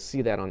 And you'll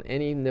see that on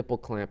any nipple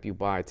clamp you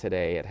buy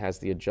today. It has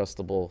the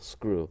adjustable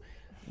screw.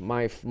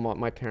 My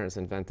parents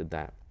invented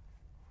that,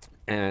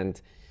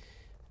 and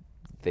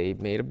they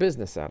made a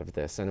business out of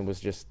this. And it was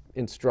just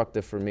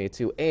instructive for me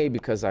too,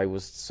 because I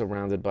was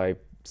surrounded by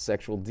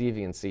sexual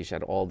deviancy. She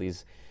had all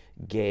these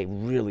gay,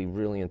 really,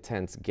 really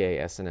intense gay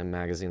S&M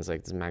magazines,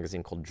 like this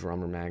magazine called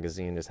Drummer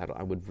Magazine.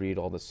 I would read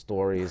all the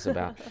stories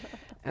about,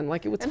 and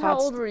like it was and how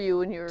old were you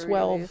when you were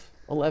 12,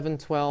 11,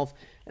 12.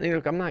 And you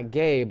know, I'm not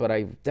gay, but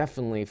I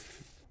definitely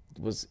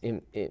was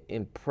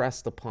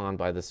impressed upon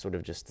by this sort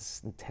of just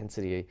this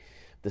intensity,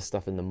 this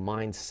stuff, and the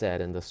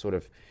mindset, and the sort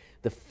of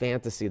the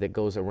fantasy that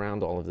goes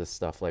around all of this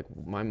stuff. Like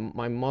my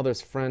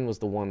mother's friend was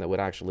the one that would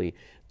actually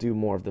do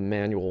more of the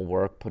manual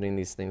work, putting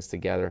these things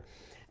together.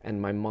 And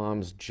my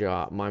mom's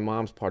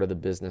part of the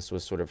business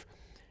was sort of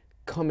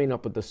coming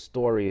up with the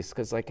stories,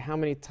 because like how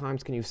many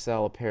times can you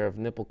sell a pair of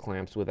nipple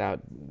clamps without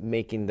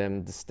making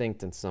them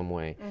distinct in some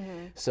way?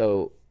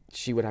 So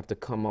she would have to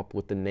come up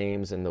with the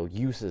names and the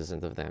uses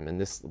of them.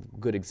 And this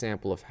good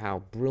example of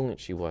how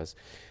brilliant she was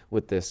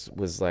with this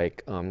was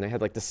like, they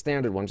had like the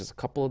standard one, just a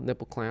couple of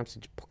nipple clamps,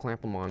 you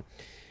clamp them on.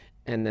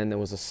 And then there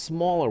was a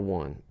smaller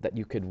one that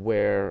you could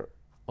wear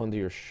under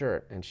your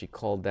shirt, and she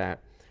called that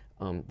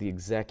the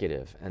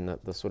executive. And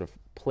the sort of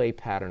play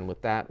pattern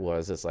with that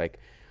is like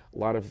a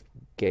lot of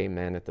gay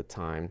men at the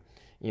time,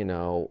 you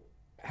know,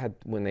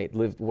 when they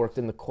worked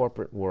in the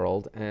corporate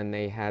world, and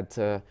they had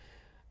to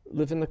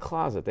live in the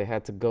closet. They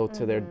had to go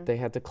to they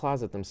had to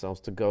closet themselves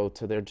to go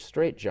to their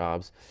straight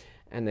jobs.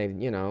 And they,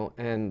 you know,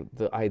 and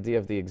the idea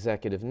of the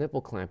executive nipple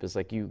clamp is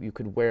like you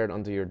could wear it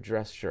under your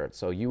dress shirt.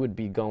 So you would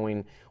be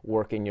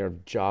working your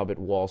job at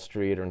Wall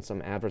Street or in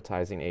some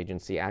advertising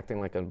agency, acting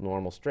like a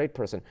normal straight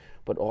person,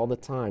 but all the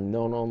time,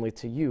 known only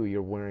to you,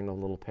 you're wearing a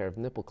little pair of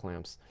nipple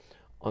clamps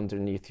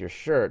underneath your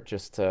shirt,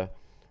 just to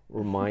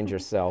remind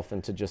yourself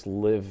and to just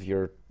live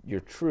your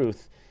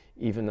truth,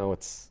 even though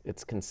it's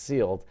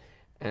concealed.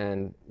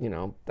 And you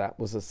know, that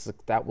was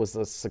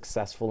a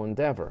successful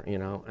endeavor, you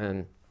know.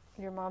 And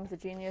your mom's a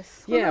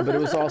genius. Yeah, but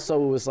it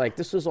was like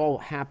this was all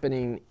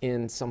happening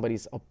in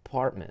somebody's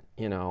apartment,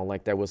 you know.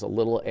 Like there was a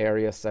little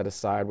area set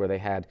aside where they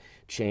had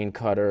chain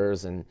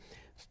cutters and,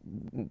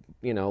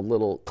 you know,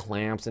 little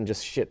clamps and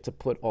just shit to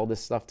put all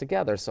this stuff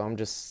together. So I'm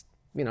just,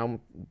 you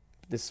know,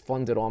 this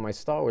funded all my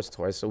Star Wars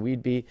toys. So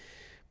we'd be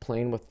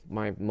playing with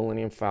my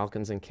Millennium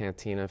Falcons and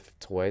Cantina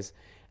toys,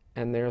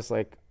 and there's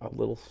like a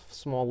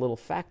small little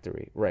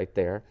factory right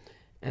there,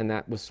 and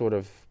that was sort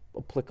of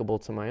applicable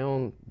to my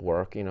own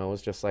work. You know, it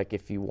was just like,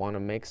 if you want to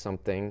make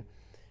something,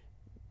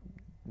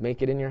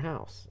 make it in your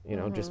house, you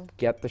know. Just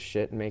get the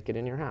shit and make it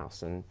in your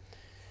house. And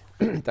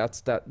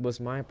that was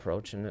my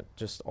approach, and it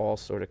just all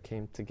sort of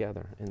came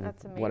together in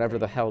whatever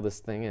the hell this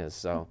thing is.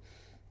 So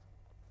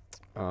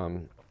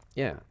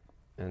yeah,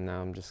 and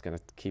now I'm just gonna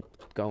keep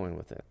going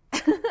with it.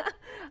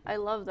 I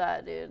love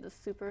that, dude. The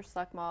super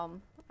suck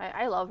mom.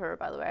 I love her,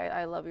 by the way.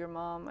 I love your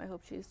mom. I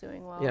hope she's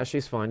doing well. Yeah,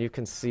 she's fine. You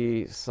can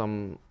see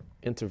some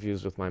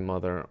interviews with my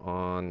mother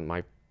on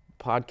my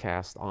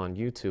podcast on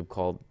YouTube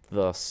called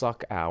The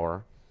Suck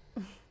Hour.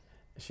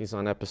 She's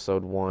on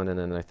episode 1, and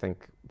then I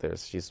think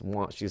she's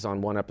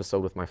on one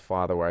episode with my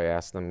father where I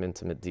asked them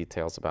intimate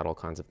details about all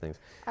kinds of things.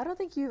 I don't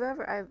think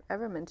I've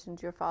ever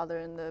mentioned your father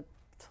in the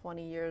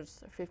 20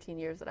 years or 15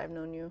 years that I've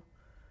known you.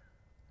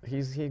 He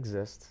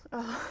exists.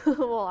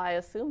 Well, I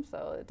assume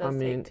so. It does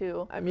take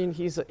two. I mean,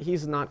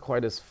 he's not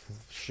quite as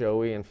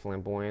showy and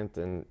flamboyant,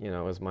 and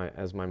as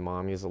my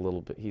mom.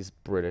 He's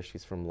British.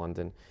 He's from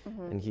London,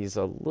 and he's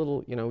a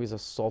little, he's a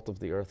salt of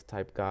the earth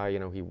type guy.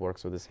 He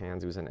works with his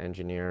hands. He was an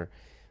engineer.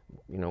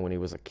 When he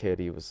was a kid,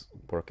 he was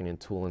working in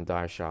tool and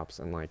die shops,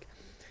 and like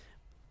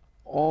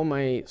all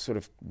my sort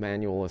of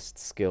manualist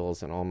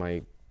skills and all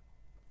my,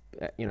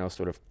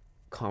 sort of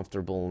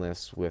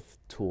comfortableness with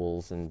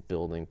tools and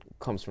building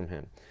comes from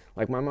him.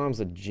 Like my mom's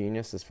a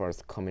genius as far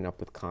as coming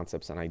up with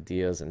concepts and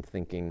ideas and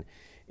thinking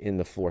in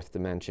the fourth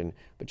dimension,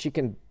 but she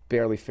can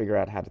barely figure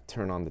out how to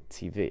turn on the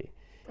TV,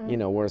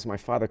 whereas my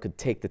father could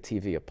take the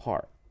TV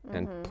apart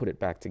and put it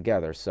back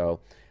together. So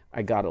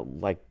I got a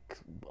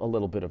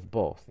little bit of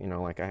both,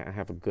 like I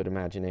have a good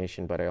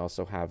imagination, but I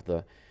also have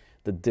the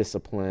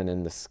discipline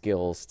and the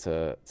skills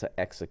to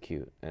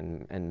execute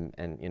and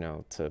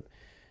to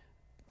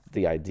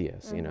the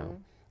ideas,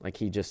 like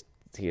he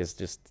has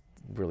just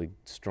really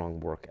strong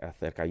work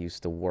ethic. He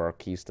used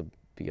to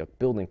be a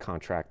building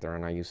contractor,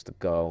 and I used to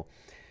go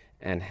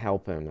and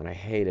help him, and I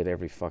hated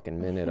every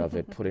fucking minute of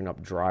it, putting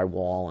up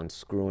drywall and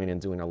screwing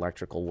and doing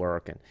electrical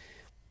work and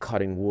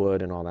cutting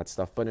wood and all that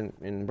stuff. But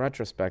in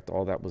retrospect,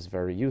 all that was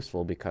very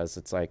useful, because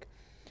it's like,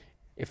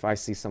 if I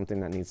see something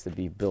that needs to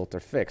be built or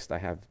fixed, I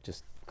have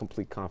just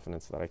complete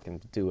confidence that I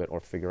can do it or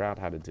figure out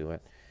how to do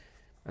it.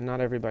 And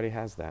not everybody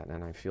has that,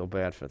 and I feel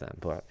bad for them.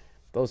 But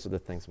those are the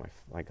things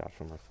I got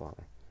from my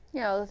father.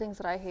 Yeah, the things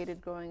that I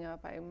hated growing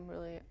up, I'm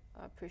really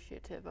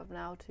appreciative of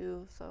now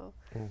too. So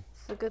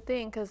it's a good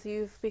thing, because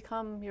you've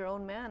become your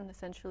own man,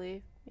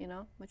 essentially,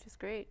 which is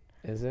great.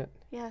 Is it?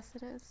 Yes,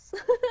 it is.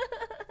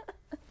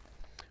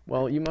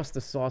 Well, you must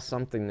have saw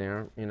something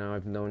there.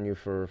 I've known you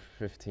for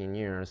 15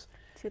 years.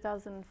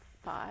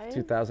 2005?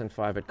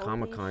 2005 at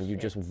Comic-Con, you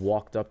just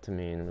walked up to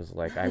me and was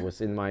like, I was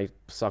in my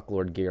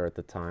Sucklord gear at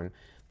the time.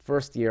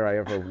 First year I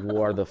ever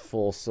wore the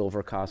full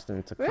silver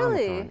costume to Comic-Con.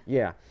 Really?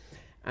 Yeah.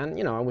 And,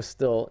 I was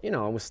still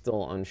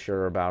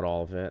unsure about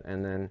all of it.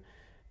 And then,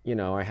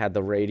 I had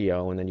the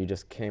radio, and then you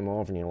just came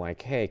over and you're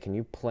like, hey, can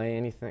you play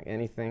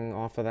anything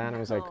off of that? And I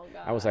was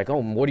like,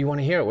 oh, what do you want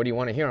to hear? What do you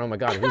want to hear? Oh my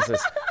God, who's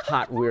this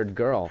hot, weird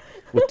girl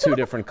with 2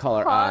 different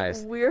color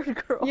eyes? Weird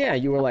girl. Yeah,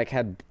 you were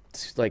had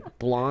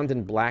blonde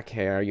and black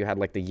hair. You had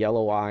the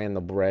yellow eye and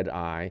the red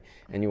eye,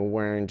 and you were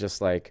wearing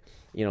just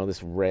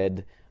this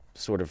red,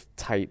 sort of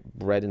tight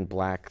red and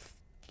black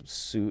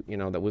suit,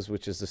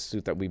 which is the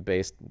suit that we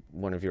based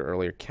one of your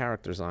earlier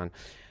characters on.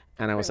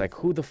 And I was like,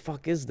 who the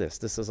fuck is this?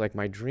 This is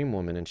my dream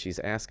woman, and she's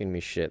asking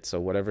me shit, so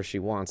whatever she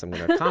wants, I'm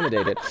going to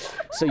accommodate it.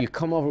 So you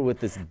come over with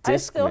this disc, I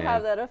still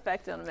have that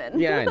effect on men.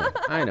 Yeah,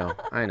 I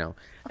know.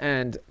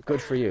 And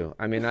good for you.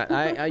 I mean,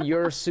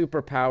 your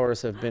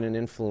superpowers have been an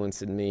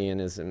influence in me,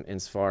 and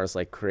as far as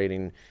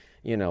creating,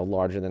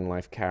 larger than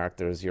life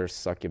characters. Your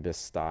succubus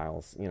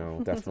styles,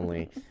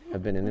 definitely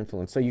have been an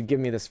influence. So you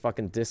give me this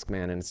fucking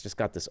Discman, and it's just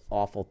got this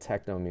awful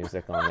techno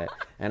music on it,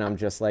 and I'm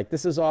just like,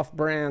 this is off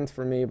brand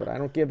for me, but I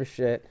don't give a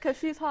shit. Because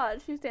she's hot,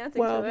 she's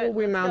dancing to it. Well,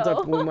 we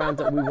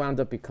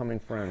wound up becoming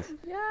friends.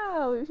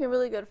 Yeah, we became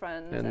really good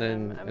friends, and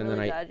then I'm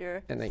really glad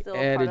you're still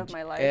a part of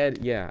my life.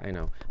 Yeah, I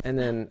know. And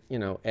then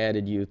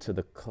added you to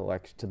the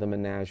collection, to the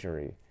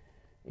menagerie,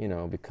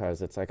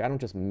 because it's I don't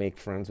just make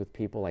friends with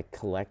people, I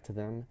collect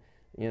them.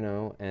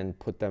 And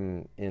put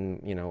them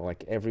in,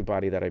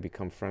 everybody that I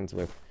become friends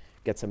with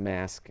gets a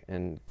mask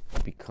and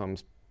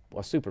becomes a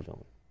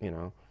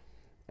supervillain,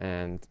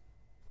 and...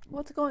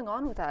 What's going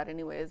on with that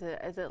anyway? Is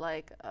it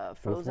like a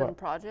frozen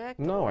project?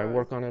 No, I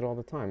work on it all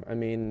the time. I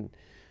mean,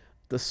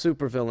 the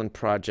supervillain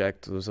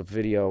project was a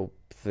video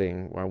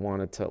thing where I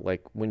wanted to,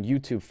 when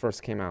YouTube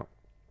first came out,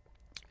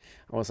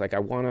 I was like, I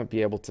want to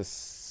be able to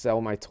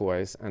sell my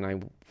toys, and I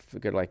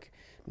figured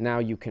now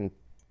you can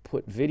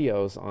put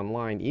videos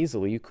online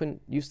easily. You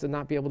used to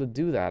not be able to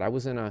do that. I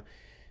was in a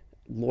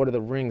Lord of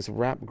the Rings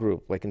rap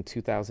group in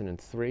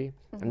 2003,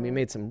 and we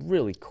made some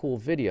really cool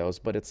videos,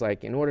 but it's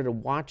in order to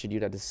watch it,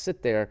 you'd have to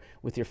sit there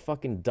with your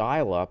fucking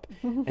dial-up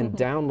and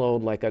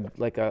download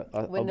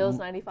a Windows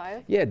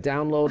 95? Yeah,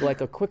 download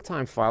a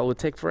QuickTime file. It would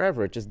take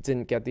forever. It just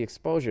didn't get the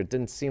exposure. It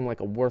didn't seem like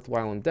a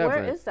worthwhile endeavor.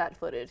 Where is that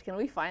footage? Can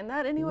we find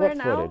that anywhere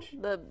now? What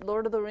footage? The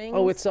Lord of the Rings?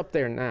 Oh, it's up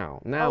there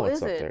now. Now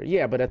it's up there.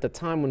 Yeah, but at the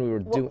time when we were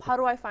doing... How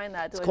do I find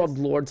that? It's called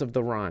Lords of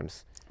the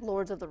Rhymes.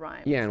 Lords of the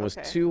Rhymes. Yeah, and it was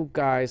 2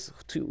 guys,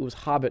 it was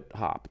Hobbit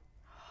rap.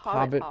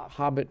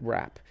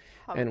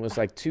 And it was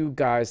 2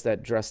 guys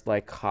that dressed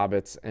like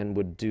hobbits and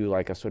would do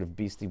a sort of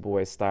Beastie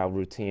Boys style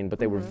routine, but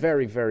they were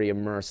very, very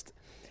immersed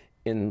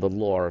in the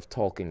lore of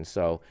Tolkien.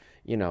 So,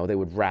 they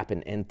would rap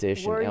in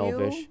Entish and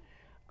Elvish.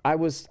 I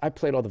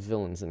played all the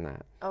villains in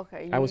that.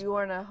 Okay, you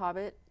weren't a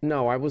Hobbit?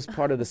 No, I was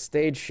part of the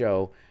stage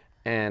show,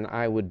 and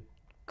I would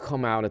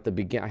come out at the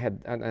beginning.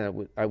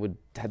 I would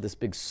had this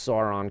big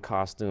Sauron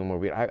costume,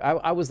 where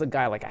I was the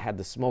guy, like I had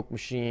the smoke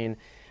machine,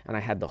 and I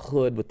had the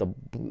hood with the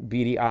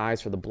beady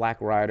eyes for the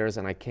Black Riders,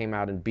 and I came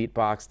out and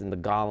beatboxed in the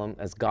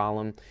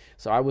Gollum.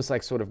 So I was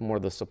like sort of more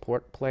the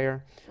support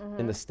player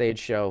in the stage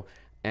show,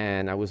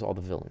 and I was all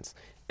the villains.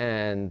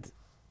 And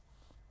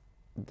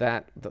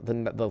that the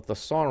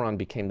Sauron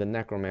became the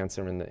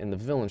necromancer in the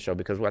villain show,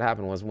 because what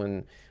happened was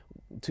when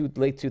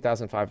late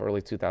 2005,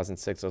 early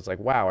 2006, I was like,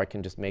 wow, I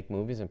can just make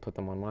movies and put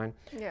them online.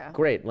 Yeah.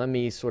 Great, let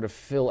me sort of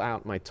fill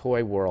out my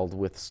toy world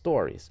with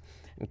stories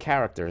and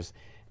characters.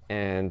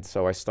 And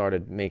so I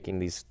started making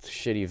these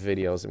shitty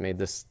videos and made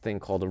this thing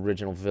called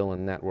Original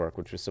Villain Network,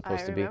 which was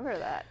supposed to be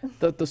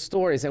the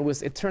stories. And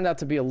it turned out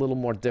to be a little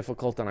more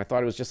difficult than I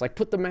thought. It was just like,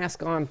 put the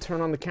mask on,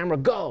 turn on the camera,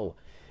 go.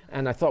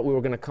 And I thought we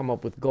were going to come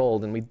up with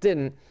gold, and we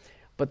didn't.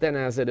 But then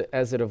as it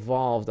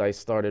evolved, I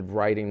started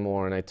writing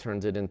more, and I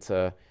turned it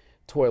into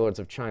Toy Lords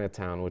of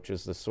Chinatown, which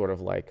is this sort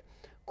of like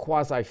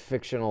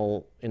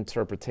quasi-fictional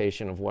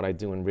interpretation of what I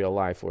do in real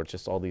life, where it's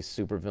just all these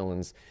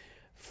supervillains,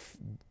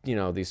 you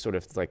know, these sort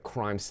of like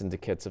crime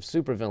syndicates of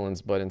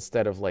supervillains, but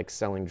instead of like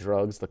selling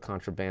drugs, the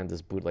contraband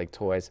is bootleg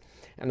toys,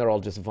 and they're all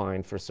just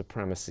vying for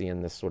supremacy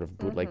in this sort of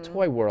bootleg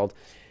toy world.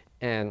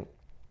 And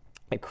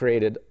I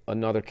created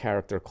another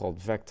character called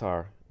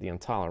Vector the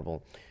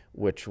Intolerable,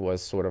 which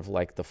was sort of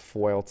like the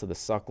foil to the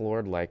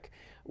Sucklord. Like,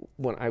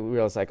 when I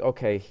realized, like,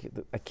 okay,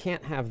 I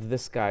can't have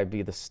this guy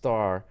be the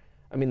star.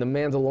 I mean, The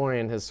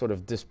Mandalorian has sort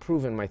of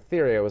disproven my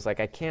theory. I was like,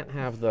 I can't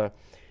have the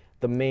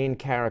main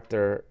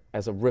character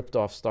as a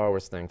ripped-off Star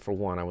Wars thing. For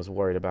one, I was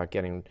worried about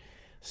getting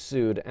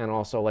sued, and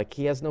also, like,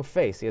 he has no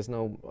face. He has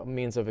no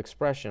means of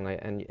expression,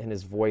 and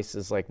his voice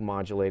is, like,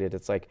 modulated.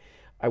 It's like,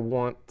 I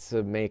want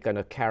to make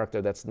a character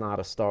that's not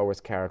a Star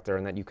Wars character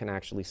and that you can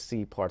actually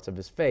see parts of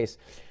his face.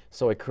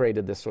 So I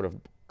created this sort of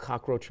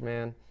cockroach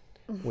man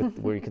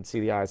where you could see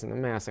the eyes and the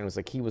mask, and it was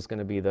like he was going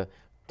to be the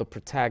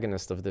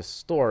protagonist of this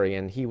story,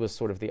 and he was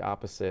sort of the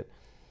opposite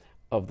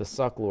of the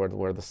Sucklord,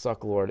 where the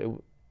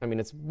Sucklord, I mean,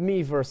 it's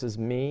me versus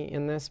me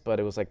in this, but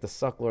it was like the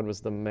Sucklord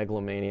was the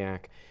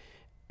megalomaniac,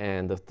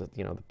 and the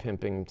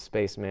pimping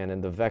spaceman,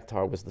 and the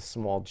Vector was the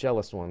small,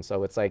 jealous one.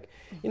 So it's like,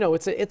 you know,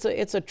 it's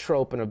a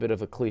trope and a bit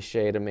of a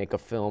cliche to make a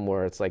film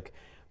where it's like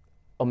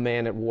a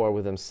man at war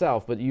with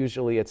himself, but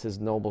usually it's his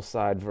noble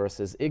side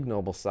versus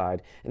ignoble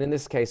side. And in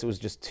this case, it was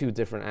just two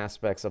different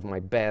aspects of my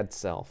bad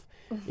self.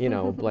 You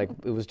know, like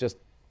it was just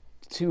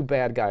two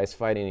bad guys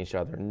fighting each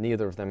other.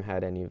 Neither of them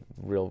had any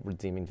real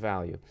redeeming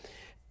value.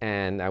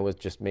 And I was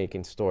just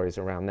making stories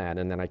around that.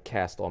 And then I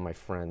cast all my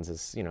friends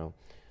as, you know,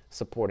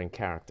 supporting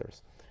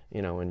characters.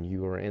 You know, and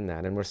you were in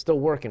that, and we're still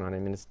working on it. I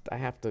mean,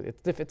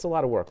 it's a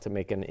lot of work to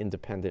make an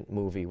independent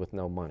movie with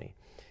no money,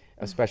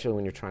 especially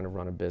when you're trying to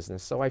run a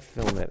business. So I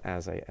film it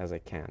as I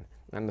can,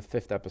 and the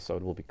 5th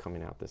episode will be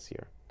coming out this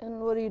year.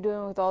 And what are you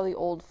doing with all the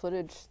old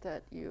footage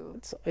that you?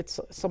 It's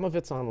some of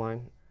it's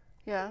online.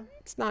 Yeah.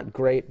 It's not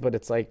great, but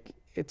it's like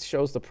it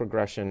shows the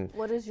progression.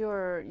 What is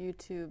your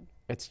YouTube?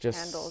 It's just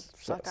handle?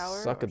 Suck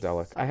Hour.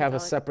 Suckadelic. I have a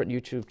separate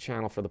YouTube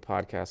channel for the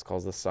podcast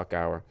called The Suck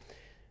Hour.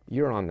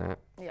 You're on that.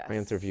 Yes. I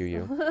interview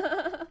you.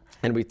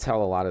 And we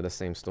tell a lot of the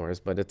same stories,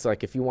 but it's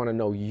like if you want to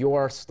know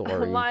your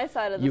story, my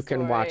side of the you story.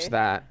 can watch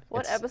that.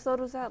 What episode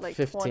was that? Like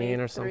 15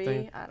 or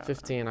something? I don't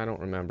 15, know. I don't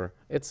remember.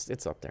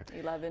 It's up there.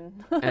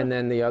 11. And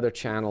then the other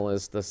channel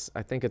is this,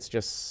 I think it's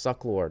just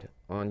Sucklord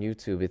on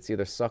YouTube. It's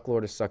either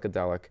Sucklord or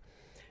Suckadelic.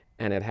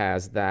 And it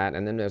has that,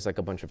 and then there's like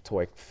a bunch of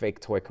fake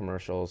toy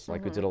commercials.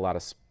 Like we did a lot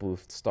of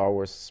spoofed Star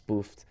Wars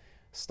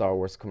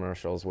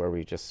commercials where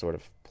we just sort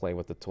of play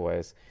with the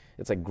toys.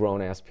 It's like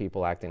grown-ass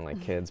people acting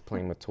like kids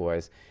playing with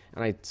toys.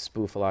 And I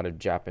spoof a lot of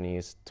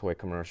Japanese toy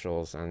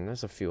commercials, and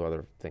there's a few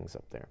other things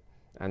up there.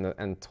 And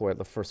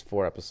the first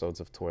 4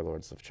 episodes of Toy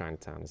Lords of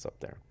Chinatown is up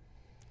there.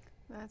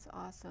 That's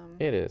awesome.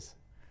 It is.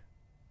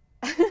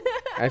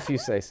 If you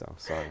say so.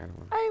 Sorry,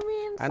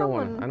 I don't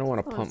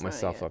want to pump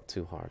myself up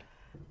too hard.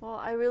 Well,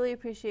 I really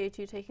appreciate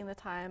you taking the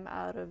time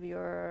out of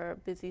your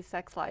busy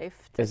sex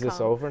life to Is this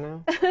over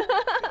now?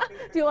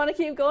 Do you want to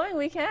keep going?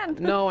 We can.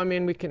 No, I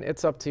mean, we can.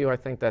 It's up to you. I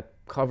think that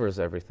covers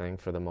everything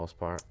for the most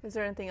part. Is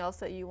there anything else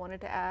that you wanted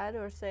to add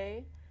or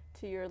say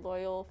to your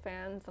loyal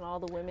fans and all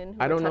the women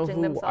who are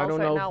touching themselves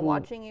right now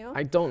watching you?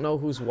 I don't know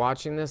who's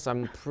watching this. I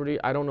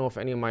don't know if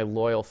any of my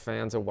loyal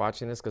fans are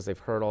watching this because they've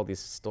heard all these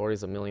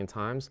stories a million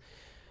times.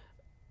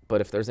 But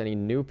if there's any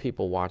new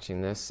people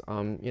watching this,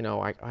 you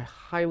know, I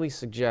highly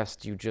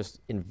suggest you just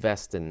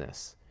invest in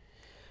this.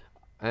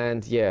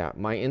 And yeah,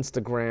 my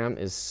Instagram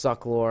is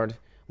Sucklord.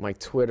 My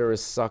Twitter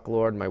is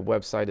Sucklord. My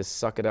website is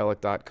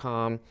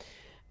suckadelic.com.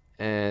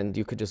 And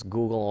you could just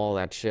Google all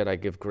that shit. I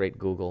give great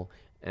Google.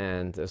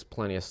 And there's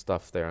plenty of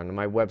stuff there. And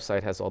my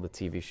website has all the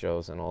TV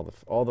shows and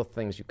all the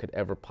things you could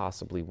ever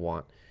possibly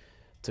want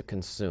to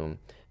consume.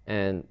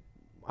 And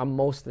I'm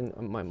most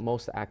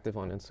active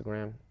on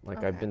Instagram. Like,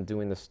 okay. I've been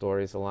doing the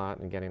stories a lot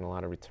and getting a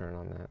lot of return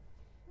on that.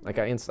 Like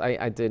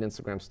I did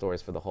Instagram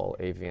stories for the whole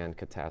AVN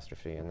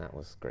catastrophe, and that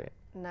was great.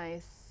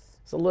 Nice.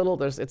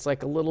 It's it's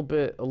like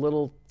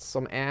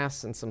some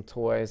ass and some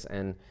toys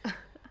and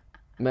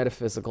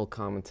metaphysical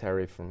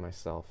commentary from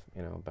myself,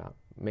 you know, about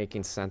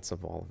making sense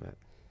of all of it.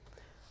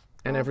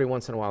 And every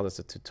once in a while there's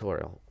a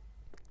tutorial.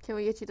 Can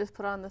we get you to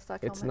put on the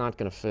suck helmet? It's not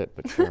going to fit,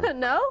 but sure.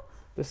 No?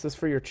 This is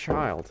for your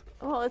child.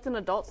 Well, it's an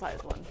adult size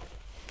one.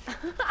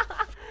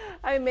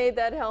 I made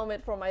that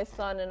helmet for my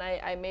son, and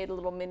I made a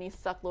little mini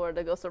Sucklord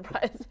to go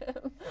surprise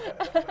him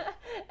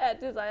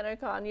at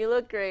DesignerCon. You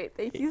look great.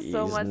 Thank you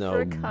so much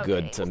for coming. He's no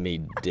good to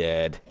me,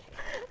 Dad.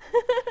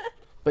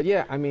 But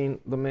yeah, I mean,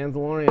 The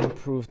Mandalorian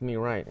proved me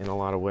right in a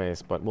lot of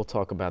ways, but we'll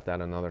talk about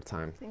that another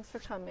time. Thanks for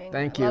coming.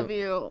 Thank you. I love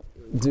you.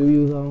 Do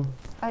you, though?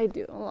 I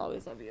do. I'll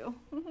always love you.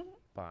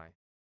 Bye.